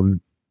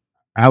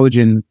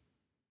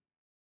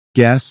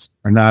guests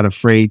are not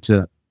afraid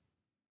to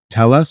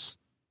tell us.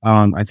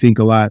 I think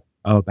a lot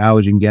of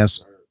allergen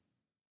guests are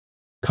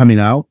coming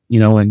out,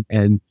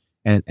 and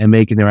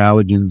making their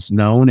allergens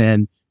known.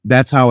 And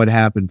that's how it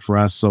happened for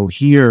us. So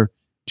here,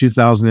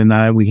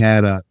 2009, we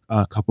had a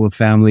couple of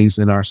families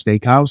in our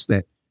steakhouse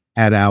that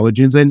had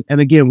allergens.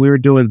 And again, we were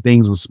doing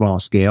things on small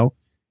scale.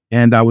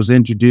 And I was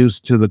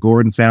introduced to the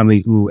Gordon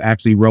family, who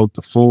actually wrote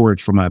the foreword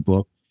for my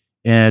book.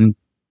 And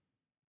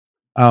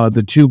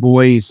the two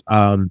boys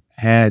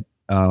had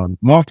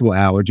multiple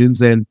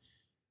allergens, and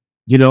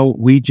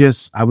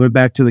I went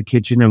back to the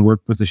kitchen and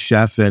worked with the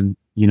chef, and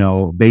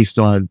based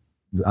on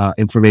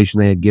information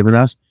they had given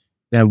us,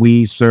 that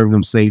we served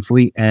them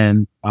safely.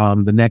 And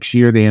the next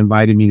year, they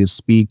invited me to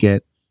speak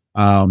at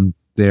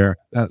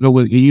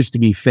it used to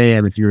be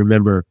FAN, if you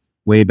remember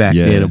way back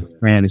then. It was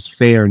FAN, it's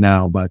FAIR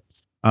now, but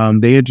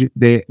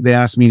they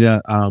asked me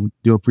to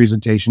do a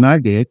presentation. I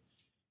did,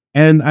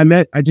 and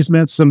I just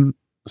met some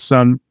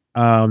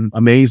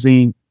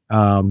amazing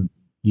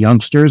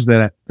youngsters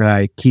that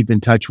I keep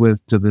in touch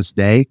with to this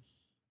day.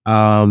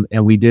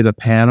 And we did a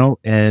panel,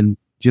 and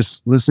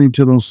just listening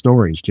to those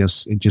stories,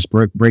 it just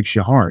breaks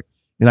your heart.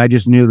 And I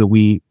just knew that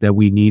we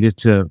needed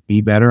to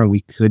be better, and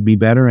we could be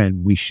better,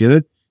 and we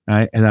should.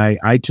 And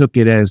I took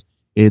it as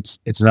it's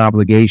an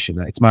obligation.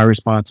 It's my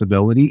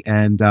responsibility.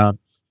 And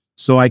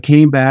so I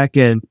came back,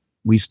 and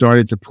we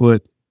started to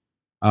put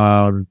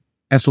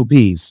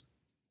SOPs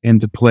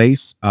into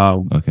place.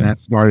 That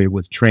started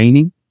with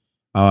training.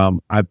 I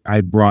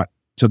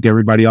took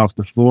everybody off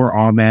the floor,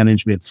 all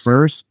management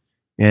first,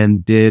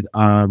 and did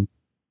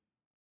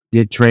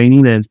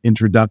training and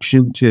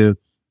introduction to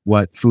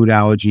what food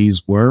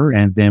allergies were.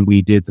 And then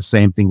we did the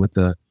same thing with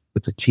the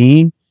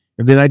team.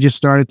 And then I just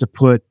started to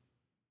put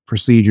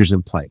procedures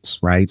in place,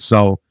 right?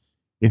 So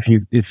if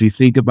you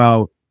think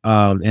about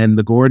and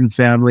the Gordon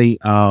family,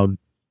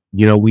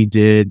 we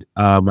did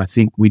I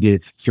think we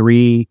did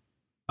 3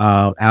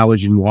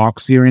 allergen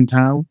walks here in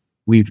town.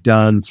 We've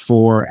done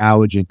 4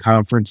 allergen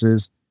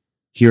conferences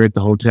here at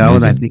the hotel.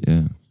 Amazing.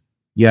 And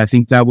I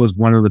think that was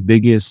one of the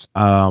biggest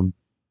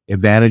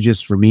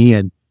advantages for me,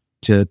 and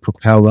to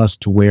propel us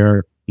to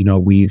where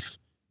we've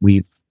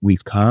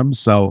come.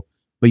 So,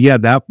 but yeah,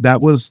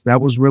 that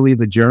was really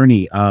the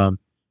journey.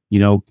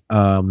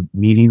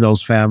 Meeting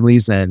those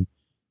families and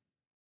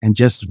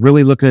just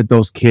really looking at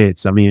those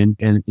kids. I mean,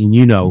 and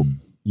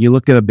you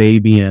look at a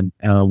baby, and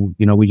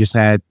we just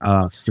had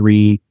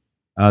 3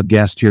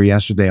 guests here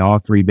yesterday. All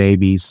 3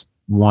 babies.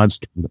 One's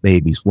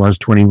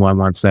 21,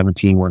 one's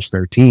 17, one's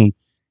 13,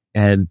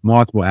 and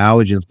multiple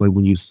allergens. But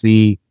when you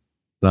see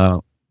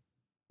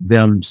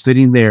them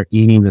sitting there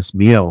eating this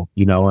meal,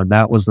 and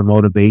that was the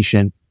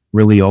motivation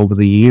really over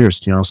the years,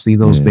 see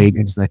those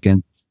babies that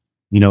can,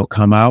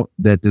 come out,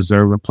 that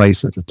deserve a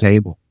place at the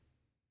table.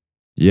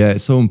 Yeah,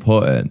 it's so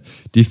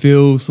important. Do you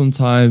feel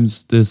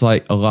sometimes there's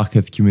like a lack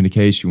of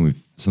communication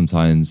with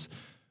sometimes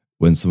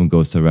when someone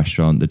goes to a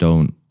restaurant, they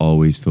don't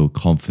always feel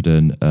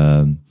confident?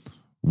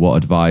 What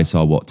advice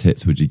or what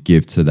tips would you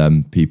give to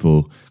them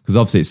people? Because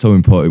obviously it's so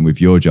important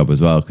with your job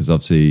as well, because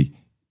obviously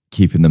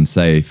keeping them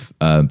safe,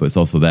 but it's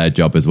also their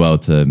job as well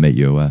to make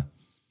you aware.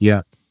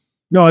 Yeah.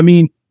 No, I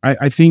mean,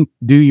 I think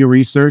do your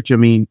research. I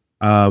mean,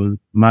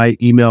 my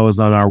email is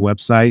on our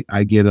website.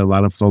 I get a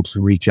lot of folks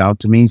who reach out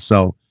to me,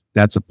 so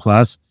that's a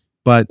plus.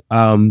 But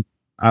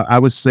I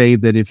would say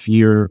that if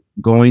you're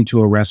going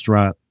to a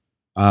restaurant,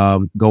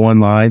 go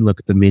online, look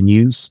at the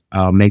menus,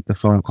 make the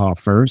phone call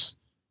first,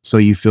 so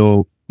you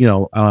feel,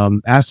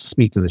 ask to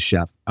speak to the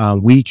chef.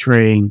 We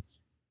train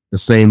the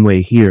same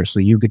way here,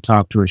 so you could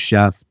talk to a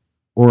chef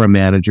or a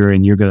manager,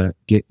 and you'll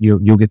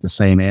get the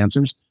same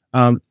answers.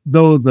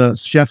 Though the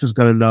chef is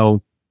going to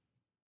know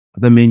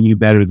the menu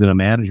better than a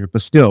manager,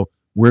 but still,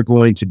 we're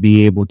going to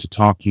be able to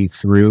talk you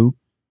through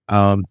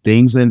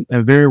things, and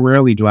very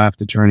rarely do I have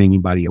to turn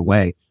anybody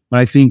away. But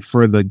I think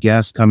for the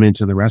guests coming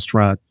into the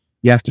restaurant,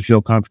 you have to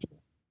feel comfortable,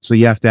 so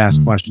you have to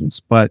ask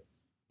questions. But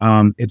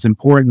it's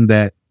important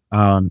that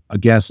a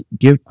guest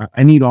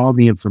I need all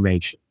the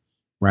information,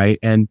 right?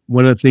 And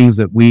one of the things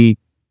that we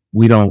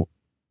don't,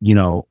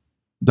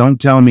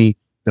 don't tell me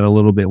that a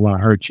little bit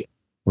won't hurt you,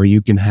 or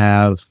you can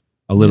have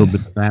a little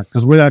bit of that,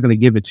 because we're not going to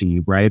give it to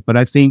you, right? But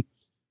I think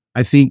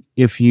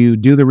if you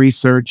do the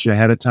research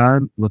ahead of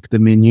time, look at the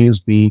menus,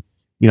 be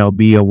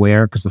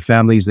aware, because the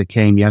families that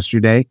came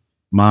yesterday,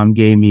 mom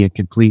gave me a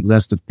complete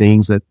list of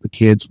things that the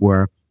kids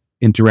were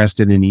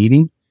interested in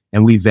eating,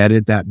 and we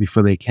vetted that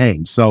before they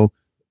came. So,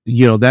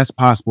 that's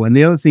possible. And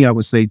the other thing I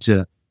would say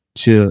to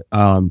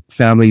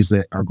families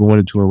that are going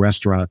into a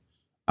restaurant,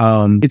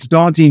 it's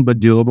daunting but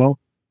doable.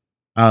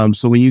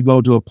 So when you go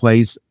to a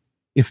place,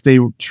 if they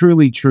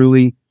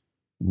truly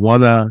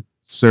want to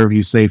serve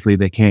you safely,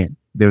 they can.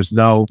 There's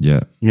no,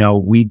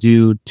 we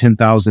do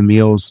 10,000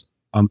 meals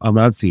a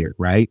month here,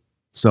 right?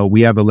 So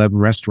we have 11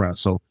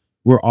 restaurants, so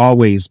we're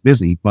always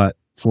busy. But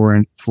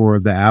for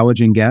the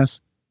allergen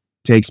guests,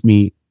 it takes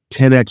me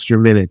 10 extra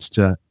minutes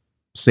to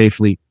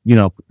safely,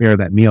 prepare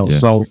that meal.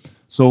 Yeah.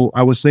 So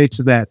I would say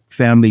to that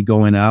family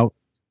going out,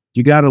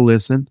 you got to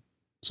listen.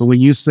 So when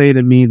you say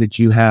to me that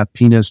you have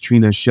peanuts,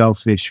 trinas,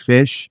 shellfish,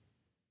 fish,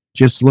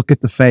 just look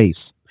at the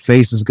face. The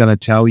face is going to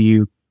tell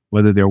you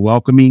whether they're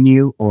welcoming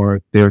you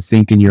or they're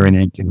thinking you're an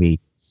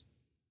inconvenience.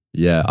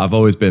 Yeah, I've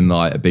always been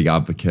like a big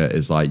advocate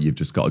is like, you've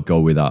just got to go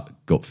with that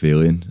gut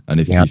feeling. And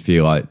if you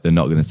feel like they're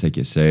not going to take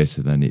it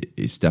seriously, then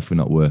it's definitely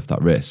not worth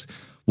that risk.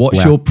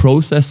 What's your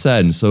process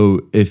then?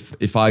 So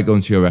if I go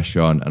into your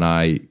restaurant and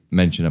I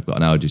mention I've got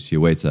an allergy to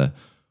your waiter,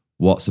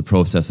 what's the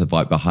process of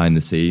like behind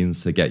the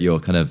scenes to get your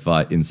kind of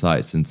like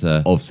insights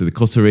into obviously the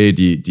cutlery?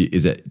 Do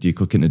you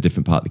cook it in a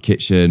different part of the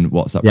kitchen?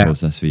 What's that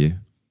process for you?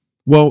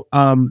 Well,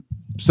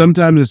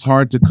 sometimes it's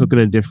hard to cook in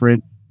a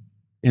different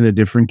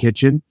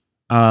kitchen.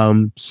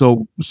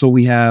 So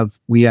we have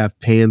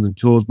pans and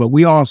tools, but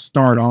we all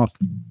start off.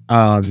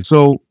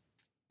 So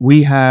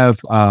we have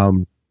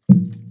an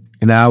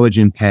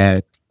allergen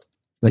pad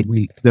that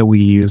we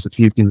use. If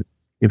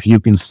you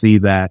can see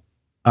that.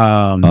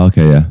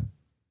 Okay,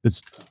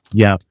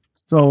 yeah.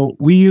 So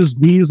we use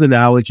an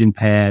allergen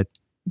pad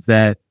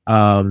that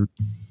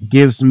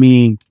gives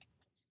me.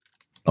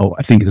 Oh,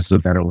 I think this is a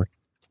better one.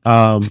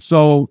 I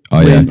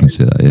can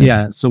see that.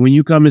 Yeah. So when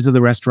you come into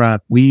the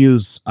restaurant, we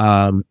use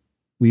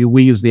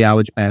we use the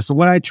allergy pad. So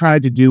what I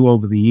tried to do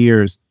over the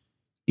years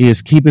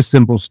is keep it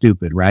simple,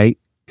 stupid, right?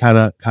 Kind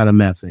of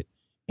method.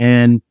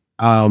 And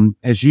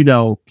as you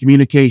know,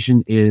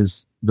 communication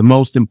is the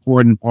most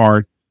important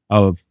part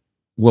of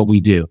what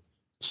we do.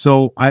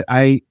 So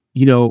I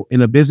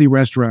in a busy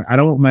restaurant, I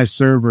don't want my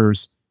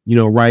servers,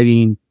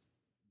 writing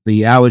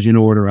the allergen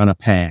order on a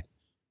pad,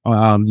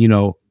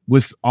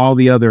 with all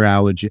the other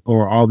allergy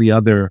or all the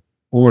other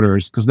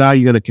orders, because now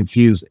you're going to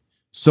confuse it.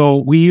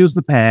 So we use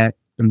the pad,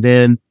 and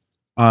then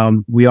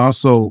we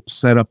also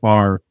set up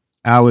our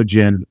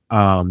allergen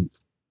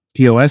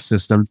POS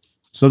system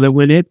so that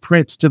when it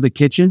prints to the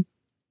kitchen,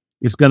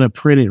 it's going to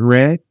print it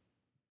red,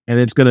 and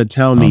it's going to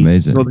tell me.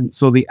 Amazing.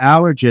 So the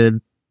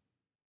allergen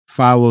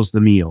follows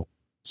the meal.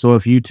 So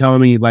if you tell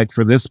me, like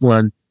for this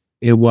one,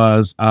 it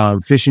was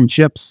fish and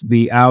chips,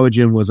 the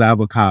allergen was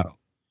avocado.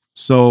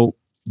 So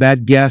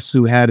that guest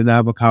who had an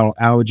avocado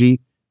allergy,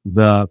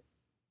 the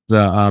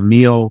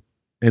meal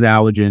and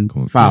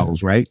allergen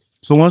follows, right?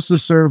 So once the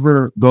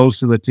server goes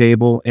to the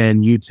table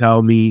and you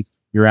tell me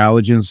your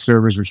allergen,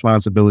 server's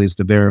responsibility is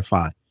to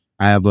verify.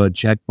 I have a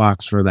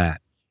checkbox for that.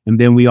 And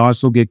then we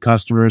also get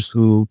customers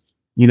who,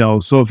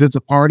 so if it's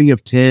a party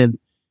of 10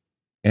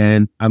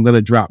 and I'm going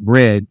to drop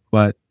bread,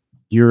 but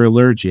you're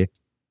allergic,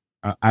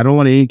 I don't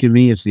want to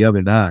inconvenience the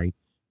other 9,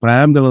 but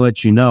I am going to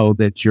let you know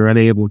that you're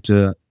unable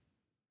to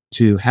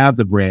have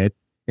the bread,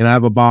 and I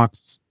have a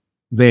box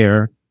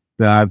there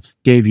that I've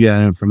gave you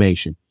that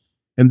information.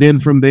 And then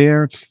from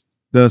there,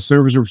 the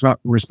server's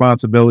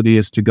responsibility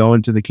is to go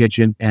into the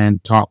kitchen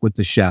and talk with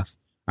the chef.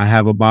 I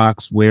have a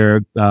box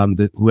where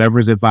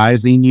whoever's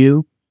advising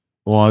you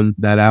on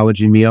that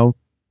allergy meal,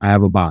 I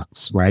have a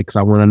box, right? Because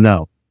I want to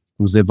know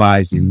who's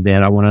advising.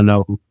 Then I want to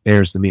know who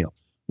prepares the meal.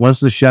 Once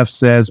the chef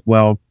says,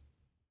 well,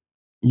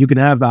 you can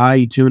have the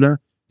IE tuna,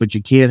 but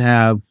you can't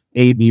have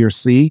A, B, or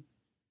C,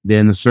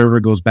 then the server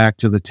goes back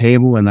to the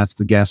table and lets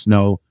the guest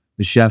know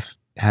the chef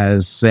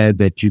has said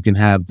that you can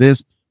have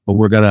this, but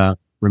we're going to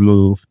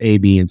remove A,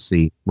 B, and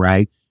C,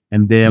 right?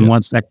 And then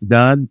once that's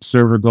done,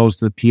 server goes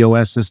to the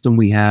POS system.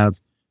 We have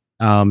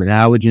an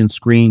allergen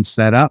screen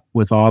set up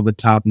with all the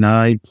top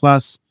 9,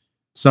 plus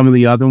some of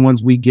the other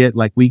ones we get.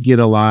 Like we get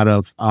a lot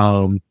of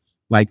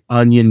like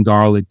onion,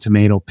 garlic,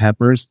 tomato,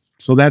 peppers.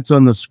 So that's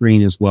on the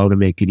screen as well to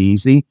make it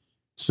easy.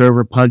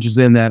 Server punches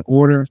in that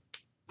order,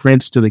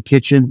 prints to the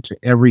kitchen, to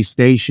every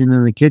station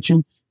in the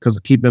kitchen, because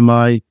keep in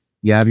mind,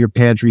 you have your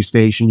pantry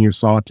station, your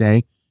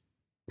saute,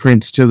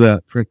 prints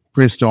to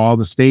all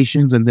the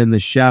stations, and then the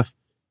chef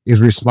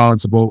is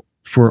responsible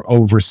for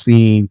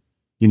overseeing,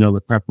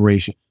 the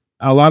preparation.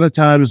 A lot of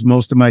times,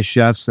 most of my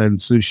chefs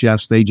and sous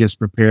chefs, they just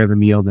prepare the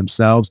meal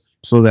themselves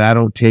so that I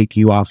don't take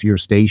you off your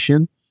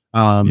station.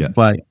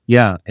 But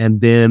yeah,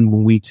 and then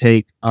when we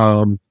take,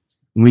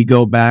 we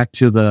go back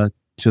to the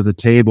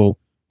table.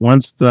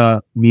 Once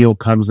the meal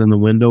comes in the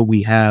window,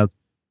 we have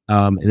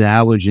an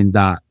allergen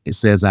dot. It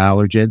says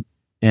allergen,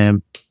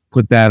 and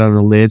put that on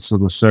the lid so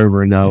the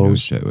server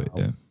knows.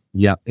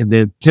 Yeah, and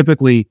then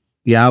typically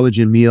the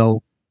allergen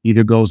meal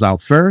either goes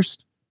out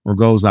first or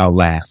goes out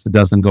last. It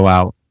doesn't go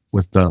out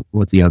with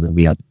the other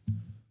meal.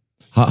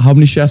 How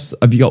many chefs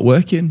have you got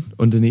working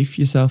underneath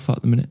yourself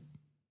at the minute?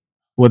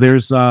 Well,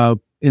 there's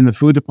in the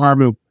food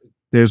department,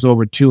 there's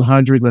over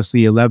 200. Let's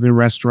see, 11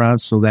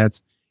 restaurants, so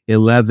that's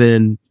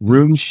 11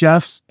 room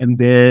chefs, and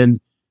then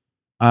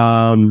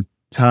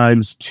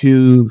times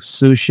 2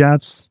 sous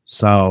chefs.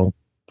 So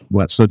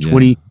what? So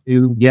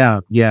 22.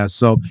 Yeah.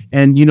 So,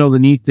 and the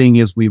neat thing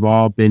is we've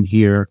all been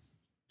here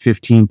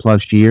 15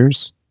 plus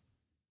years.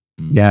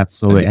 Yeah.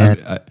 So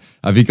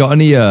have you got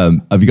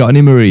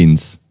any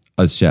Marines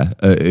as chef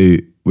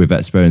with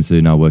experience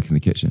who now work in the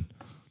kitchen?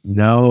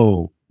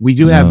 No, we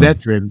do have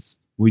veterans.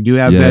 We do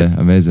have veterans.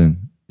 Amazing.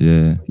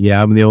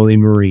 Yeah, I'm the only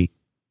Marine.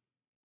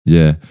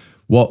 Yeah.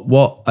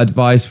 What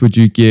advice would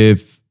you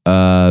give?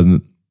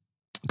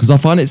 Because I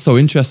find it so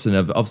interesting.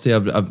 I've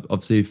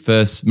obviously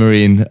first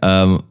Marine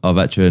or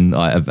veteran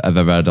I've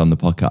ever had on the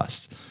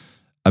podcast.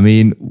 I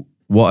mean,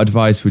 what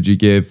advice would you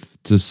give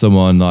to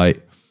someone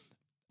like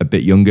a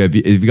bit younger? Have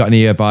you got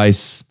any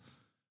advice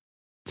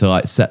to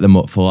like set them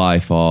up for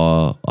life,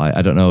 or like,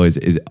 I don't know,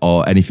 is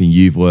or anything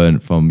you've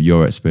learned from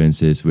your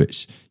experiences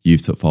which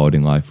you've took forward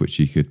in life, which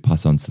you could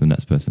pass on to the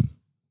next person?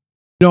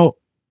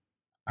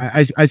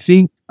 I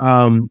think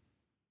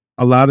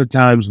a lot of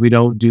times we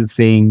don't do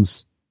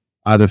things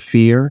out of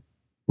fear,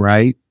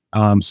 right?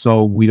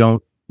 So we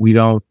don't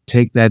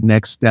take that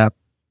next step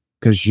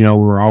because,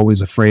 we're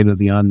always afraid of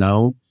the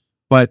unknown.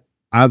 But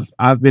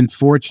I've been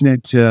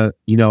fortunate to,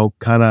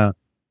 kind of,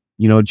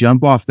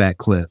 jump off that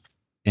cliff,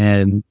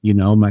 and,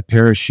 my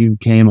parachute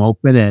came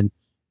open,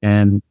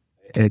 and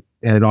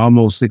at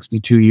almost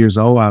 62 years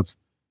old, I've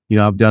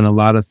done a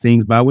lot of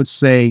things. But I would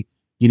say,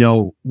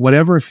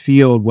 whatever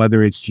field,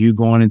 whether it's you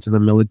going into the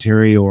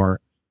military or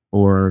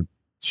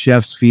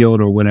chef's field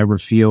or whatever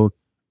field,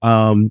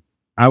 I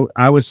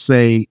would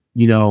say,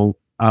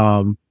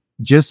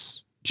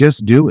 just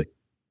do it.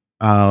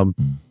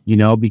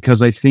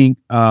 Because I think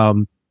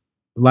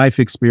life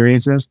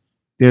experiences,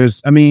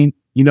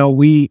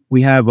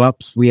 we have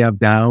ups, we have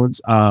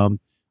downs. When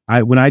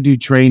I do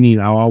training,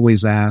 I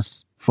always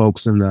ask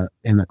folks in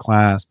the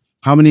class,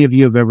 how many of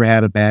you have ever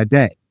had a bad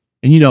day?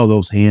 And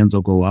those hands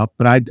will go up,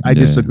 but I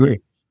disagree.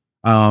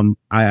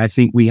 I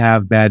think we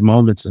have bad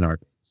moments in our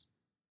days,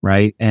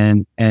 right?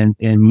 And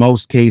in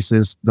most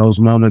cases, those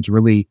moments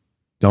really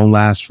don't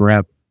last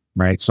forever,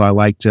 right? So I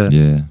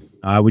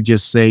would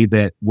just say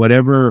that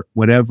whatever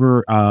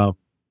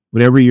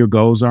your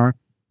goals are,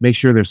 make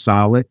sure they're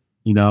solid,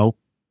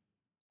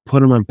 put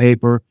them on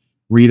paper,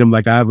 read them.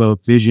 Like I have a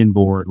vision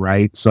board,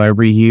 right? So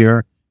every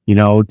year,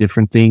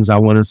 different things I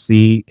want to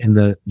see in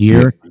the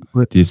year.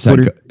 Do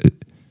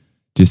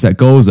you set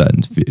goals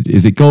then?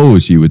 Is it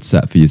goals you would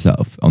set for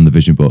yourself on the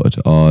vision board,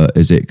 or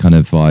is it kind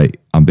of like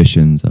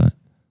ambitions?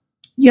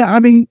 Yeah,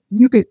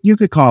 you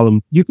could call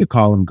them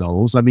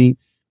goals.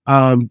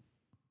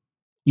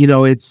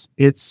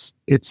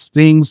 It's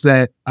things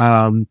that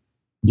I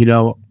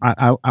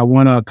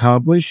want to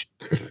accomplish,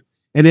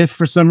 and if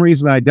for some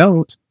reason I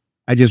don't,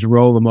 I just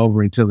roll them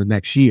over until the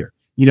next year.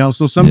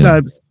 So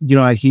sometimes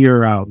I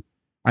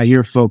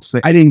hear folks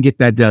say, I didn't get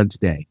that done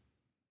today,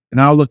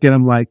 and I'll look at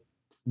them like,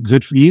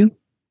 good for you,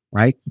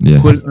 right? Yeah.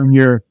 Put it on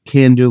your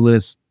can-do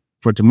list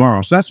for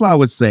tomorrow. So that's why I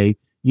would say,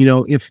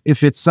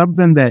 if it's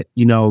something that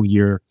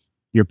you're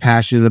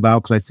passionate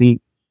about, because I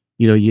think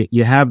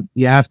you have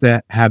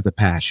to have the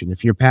passion.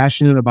 If you're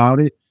passionate about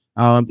it,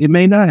 it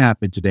may not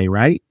happen today,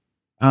 right?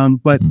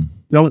 But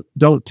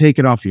don't take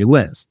it off your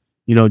list.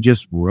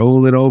 Just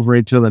roll it over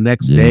until the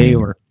next day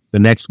or the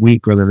next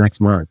week or the next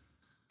month.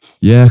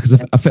 Yeah,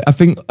 because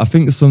I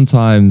think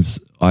sometimes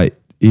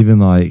even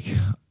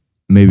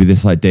maybe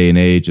this day and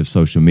age of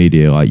social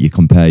media, you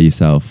compare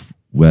yourself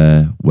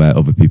where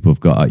other people have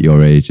got at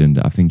your age, and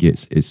I think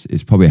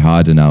it's probably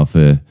harder now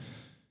for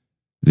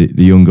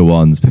the younger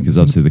ones, because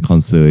obviously they're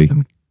constantly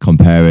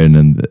comparing,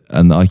 and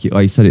like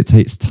you said, it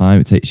takes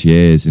time, it takes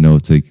years,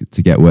 to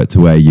get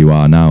to where you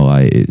are now.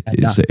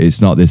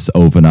 It's not this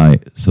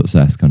overnight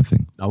success kind of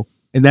thing. No,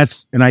 and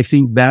I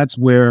think that's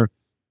where.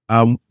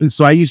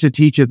 So I used to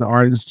teach at the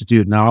Art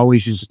Institute, and I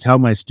always used to tell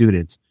my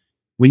students,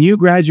 when you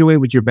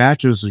graduate with your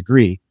bachelor's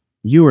degree,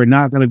 you are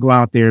not going to go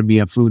out there and be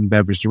a food and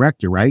beverage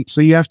director, right?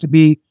 So you have to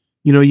be,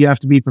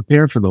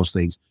 prepared for those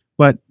things.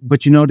 But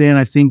Dan,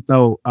 I think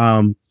though,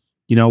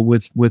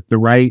 with the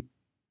right,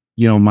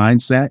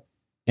 mindset,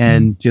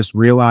 and just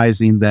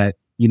realizing that,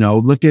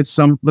 look at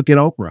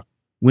Oprah.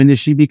 When did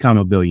she become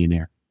a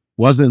billionaire?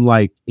 Wasn't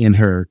like in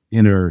her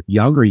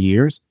younger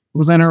years. It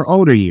was in her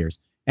older years.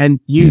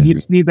 And you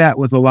see that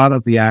with a lot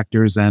of the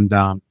actors, and,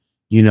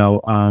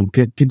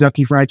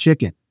 Kentucky Fried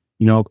Chicken,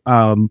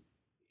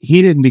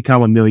 he didn't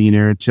become a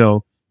millionaire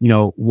until,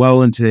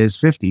 well into his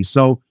 50s.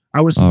 So I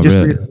was So I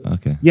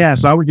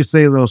would just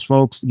say to those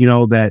folks,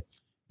 that,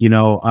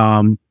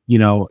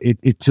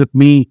 it took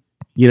me,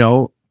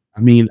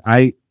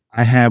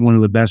 I had one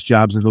of the best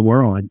jobs in the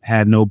world and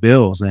had no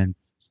bills. And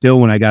still,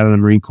 when I got in the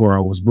Marine Corps,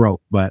 I was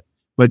broke. But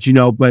I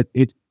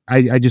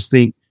just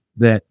think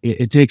that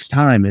it takes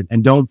time,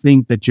 and don't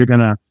think that you're going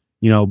to,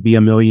 be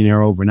a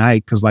millionaire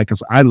overnight. Cause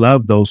I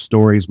love those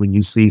stories when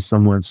you see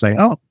someone say,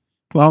 oh,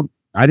 well,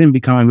 I didn't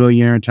become a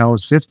millionaire until I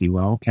was 50.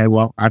 Well, okay.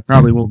 Well, I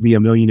probably won't be a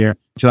millionaire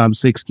till I'm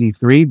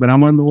 63, but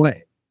I'm on the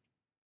way.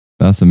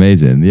 That's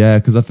amazing. Yeah.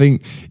 Cause I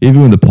think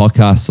even with the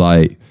podcast,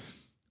 I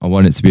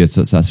want it to be as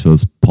successful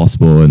as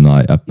possible. And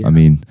I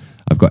mean,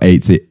 I've got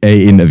eight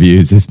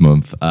interviews this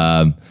month.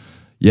 And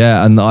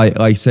like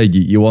I said,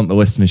 you want the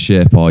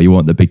listenership, or you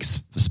want the big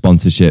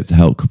sponsorship to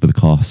help cover the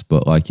cost.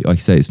 But like I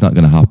say, it's not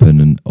going to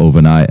happen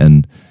overnight.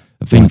 And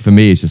I think for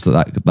me, it's just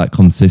that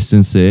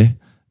consistency.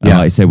 And like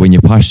I say, when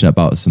you're passionate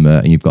about something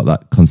and you've got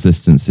that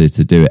consistency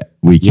to do it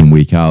week in,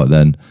 week out,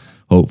 then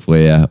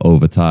hopefully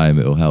over time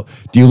it'll help.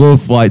 Do you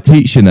love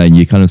teaching then?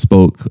 You kind of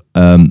spoke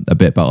a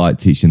bit about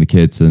teaching the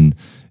kids, and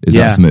is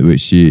that something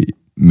which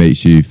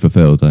makes you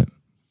fulfilled?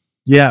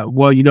 Yeah,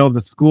 well,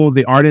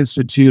 the Art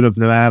Institute of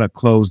Nevada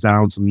closed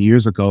down some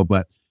years ago,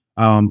 but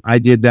I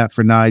did that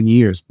for 9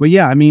 years. But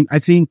yeah, I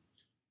think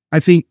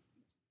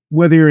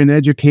whether you're an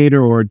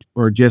educator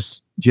or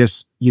just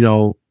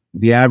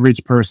the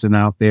average person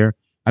out there,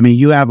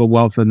 you have a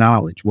wealth of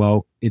knowledge.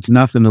 Well, it's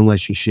nothing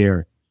unless you share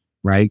it,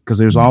 right? Because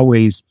there's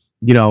always,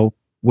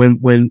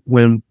 when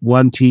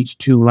one teach,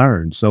 two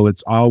learn. So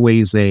it's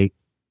always I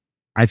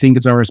think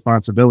it's our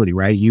responsibility,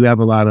 right? You have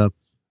a lot of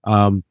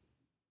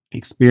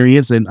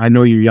experience, and I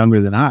know you're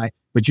younger than I,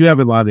 but you have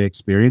a lot of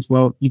experience.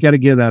 Well, you got to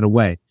give that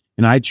away.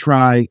 And I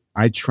try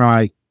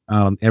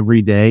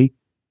every day.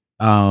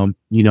 I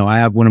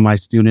have one of my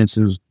students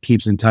who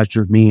keeps in touch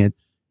with me, and,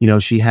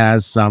 she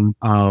has some,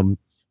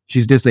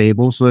 she's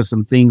disabled. So there's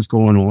some things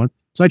going on.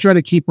 So I try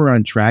to keep her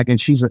on track, and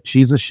she's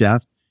a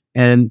chef,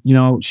 and,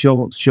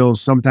 she'll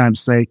sometimes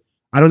say,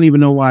 I don't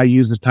even know why I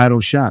use the title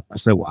chef. I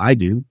said, well, I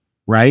do.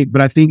 Right.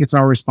 But I think it's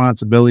our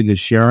responsibility to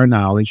share our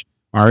knowledge,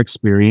 our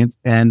experience,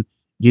 and,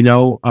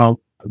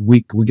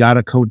 we got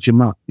to coach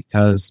them up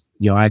because,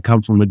 I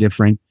come from a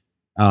different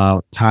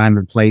time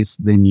and place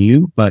than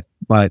you, but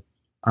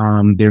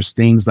there's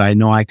things that I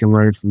know I can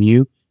learn from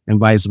you and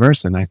vice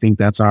versa. And I think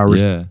that's our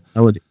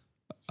responsibility.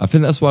 I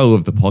think that's why I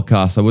love the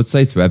podcast. I would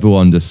say to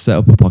everyone, just set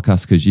up a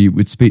podcast because you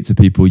would speak to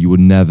people you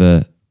would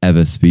never,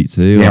 ever speak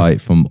to,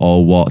 like from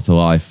all walks of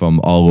life, from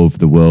all over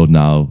the world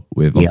now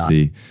with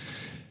obviously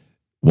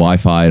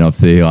Wi-Fi, and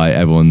obviously like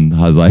everyone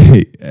has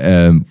like,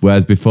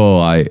 whereas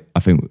before I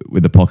think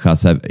with the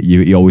podcast,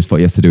 you always thought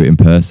you had to do it in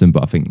person,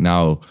 but I think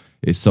now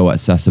it's so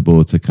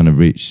accessible to kind of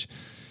reach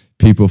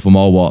people from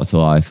all walks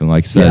of life. And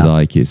like I said,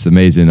 like it's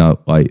amazing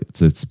like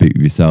to speak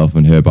with yourself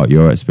and hear about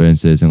your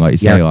experiences. And like you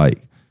say,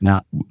 like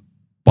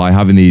by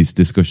having these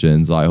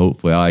discussions, like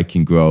hopefully I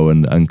can grow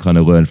and kind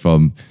of learn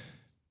from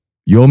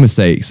your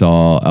mistakes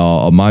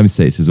or my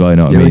mistakes as well. You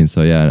know what I mean?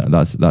 So yeah,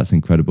 that's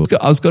incredible.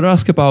 I was going to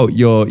ask about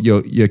your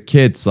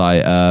kids.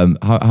 Like,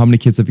 how many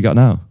kids have you got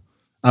now?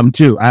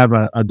 Two. I have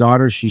a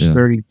daughter. She's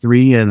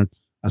 33, and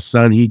a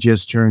son. He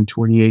just turned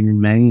 28 in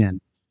May. And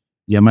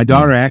my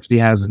daughter actually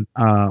has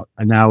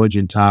an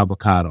allergy to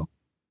avocado.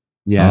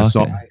 Yeah.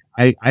 So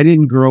I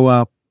didn't grow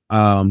up,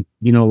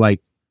 like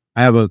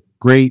I have a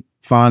great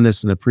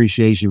fondness and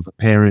appreciation for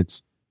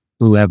parents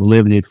who have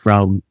lived it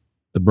from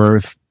the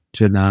birth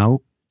to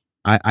now.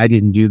 I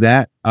didn't do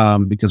that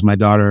because my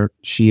daughter,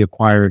 she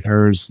acquired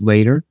hers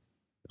later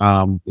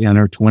in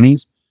her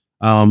 20s.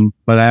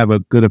 But I have a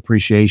good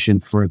appreciation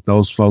for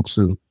those folks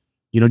who,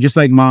 just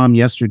like mom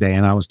yesterday,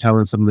 and I was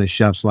telling some of the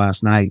chefs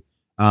last night,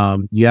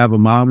 you have a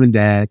mom and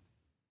dad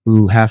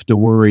who have to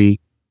worry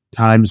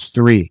times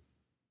 3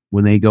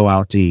 when they go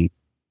out to eat,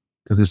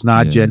 because it's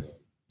not just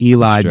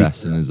Eli.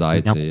 Stress and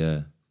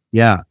anxiety,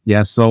 Yeah.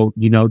 So,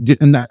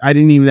 and I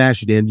didn't even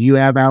ask you, Dan, do you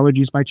have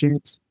allergies by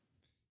chance?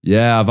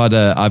 Yeah,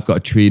 I've got a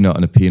tree nut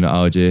and a peanut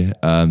allergy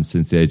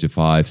since the age of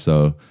 5.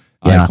 So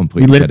I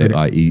completely get it.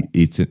 Like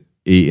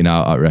eating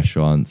out at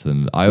restaurants,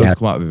 and I always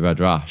come out with a red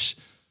rash.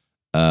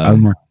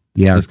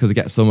 Just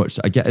because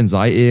I get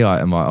anxiety.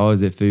 Like, I'm like, oh,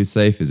 is it food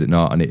safe? Is it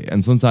not?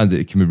 And sometimes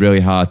it can be really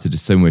hard to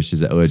distinguish,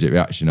 is it allergic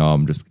reaction or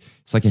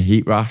it's like a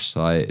heat rash.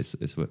 Like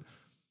it's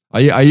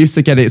I used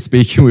to get it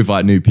speaking with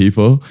like new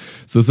people.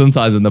 So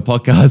sometimes in the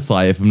podcast,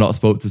 like if I'm not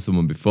spoke to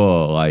someone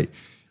before, like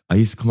I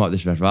used to come out with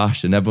this red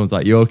rash, and everyone's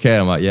like, "You okay?"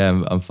 I'm like,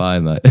 "Yeah, I'm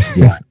fine." Like,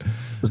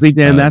 See,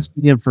 Dan, that's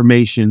the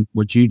information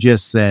what you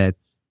just said,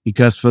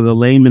 because for the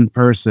layman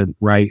person,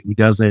 right, who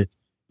doesn't,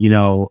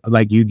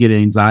 like you get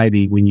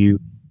anxiety when you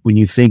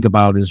think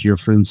about is your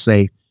food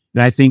safe,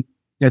 and I think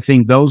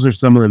those are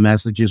some of the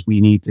messages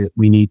we need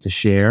to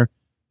share,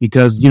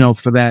 because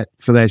for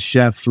that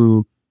chef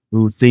who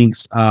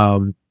thinks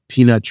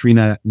peanut tree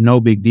nut no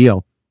big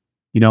deal.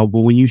 But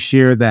when you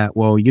share that,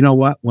 well, you know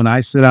what? When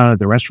I sit down at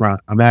the restaurant,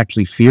 I'm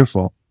actually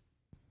fearful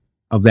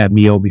of that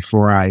meal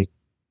before I,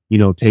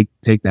 take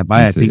that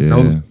bite. I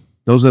think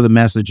those are the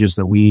messages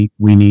that we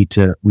need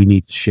to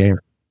share.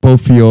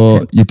 Both for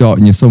your daughter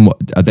and your son,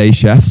 are they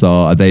chefs,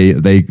 or are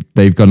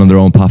they've gone on their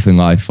own path in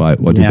life? Like,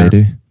 what do they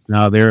do?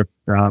 No, they're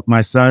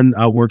my son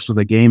works with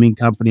a gaming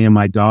company, and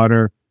my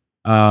daughter,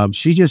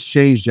 she just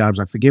changed jobs.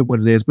 I forget what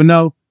it is, but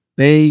no,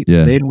 they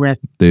were.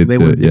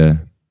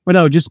 But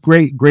no, just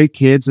great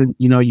kids. And,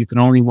 you can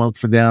only work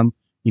for them.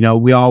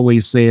 We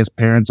always say as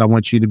parents, I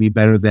want you to be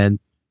better than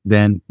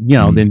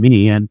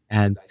me. And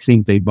I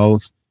think they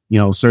both,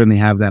 certainly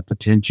have that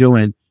potential.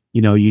 And,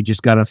 you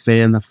just got to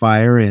fan the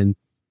fire and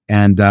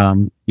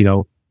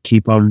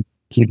keep on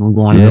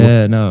going.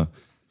 Yeah, no.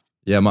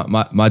 Yeah.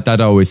 My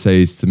dad always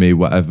says to me,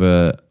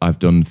 whatever I've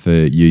done for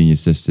you and your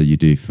sister, you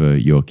do for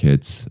your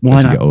kids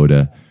as you get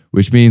older,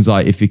 which means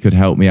like, if you could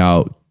help me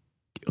out,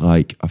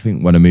 like, I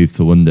think when I moved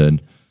to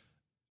London,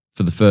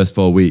 for the first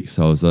 4 weeks,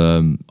 I was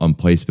on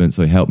placement,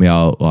 so he helped me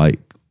out, like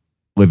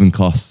living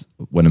costs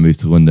when I moved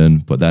to London.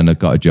 But then I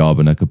got a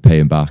job and I could pay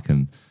him back,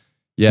 and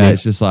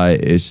it's just like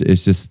it's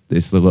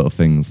the little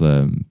things.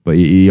 But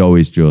he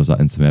always drills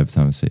that into me every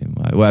time I see him.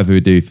 Like, whatever we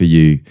do for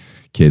you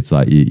kids,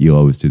 like you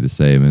always do the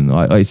same. And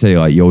like you say,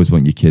 like you always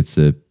want your kids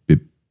to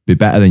be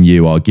better than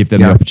you, or give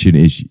them the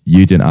opportunities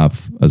you didn't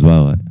have as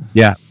well. Like.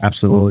 Yeah,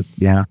 absolutely.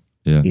 Yeah.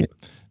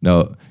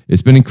 No,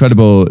 it's been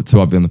incredible to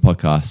have you on the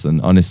podcast,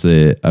 and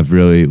honestly, I've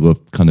really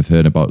loved kind of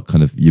hearing about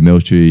kind of your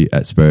military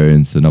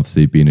experience, and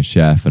obviously being a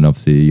chef, and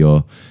obviously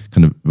your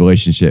kind of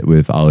relationship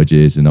with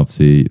allergies, and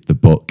obviously the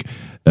book.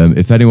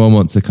 If anyone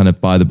wants to kind of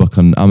buy the book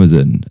on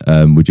Amazon,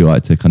 would you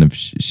like to kind of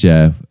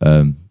share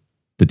the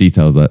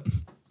details of it?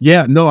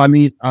 Yeah, no, I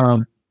mean,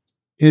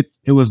 it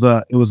was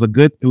a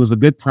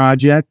good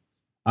project.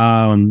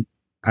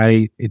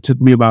 it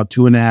took me about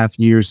 2.5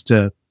 years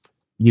to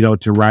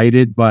write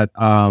it, but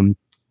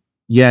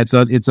yeah,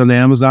 it's on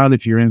Amazon.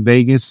 If you're in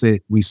Vegas,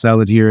 we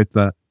sell it here at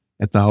the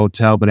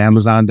hotel, but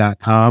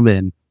Amazon.com.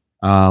 And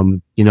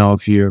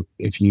if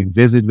you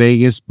visit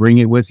Vegas, bring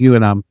it with you,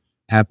 and I'm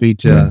happy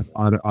to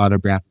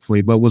autograph it for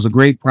you. But it was a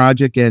great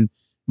project, and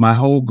my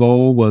whole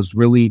goal was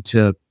really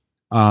to,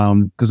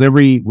 because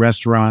every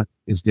restaurant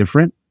is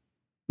different,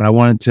 but I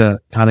wanted to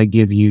kind of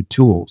give you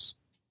tools,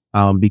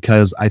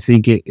 because I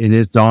think it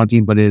is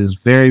daunting, but it is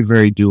very,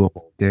 very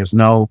doable. There's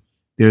no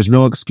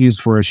excuse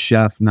for a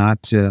chef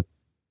not to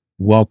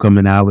welcome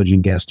an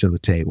allergen guest to the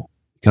table,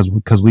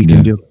 because we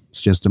can do it.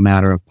 It's just a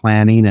matter of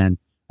planning, and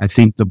I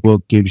think the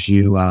book gives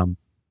you the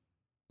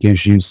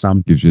tools,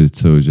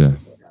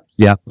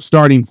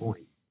 starting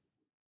point.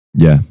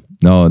 Yeah,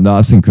 no,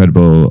 that's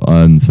incredible.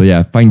 And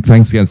so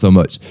thanks again so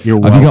much. You're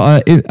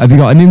welcome. Have you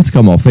got an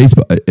Instagram or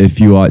Facebook? If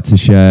you like to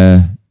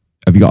share,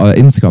 have you got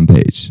an Instagram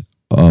page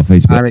or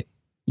Facebook?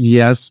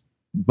 Yes,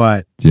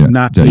 but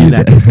not don't use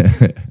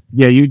it.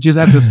 Yeah, you just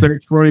have to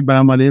search for me. But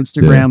I'm on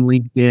Instagram,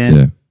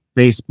 LinkedIn,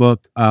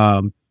 Facebook.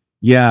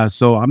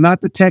 So I'm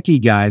not the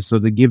techie guy. So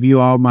to give you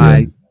all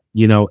my,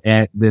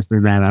 at this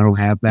and that, I don't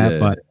have that.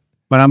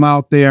 But I'm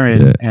out there,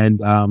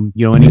 and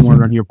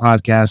anyone on your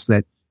podcast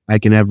that I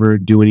can ever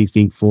do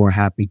anything for,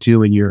 happy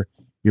to. And you're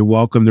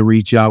welcome to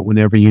reach out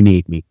whenever you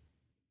need me.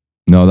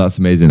 No, that's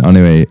amazing.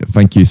 Anyway,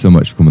 thank you so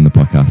much for coming on the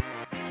podcast.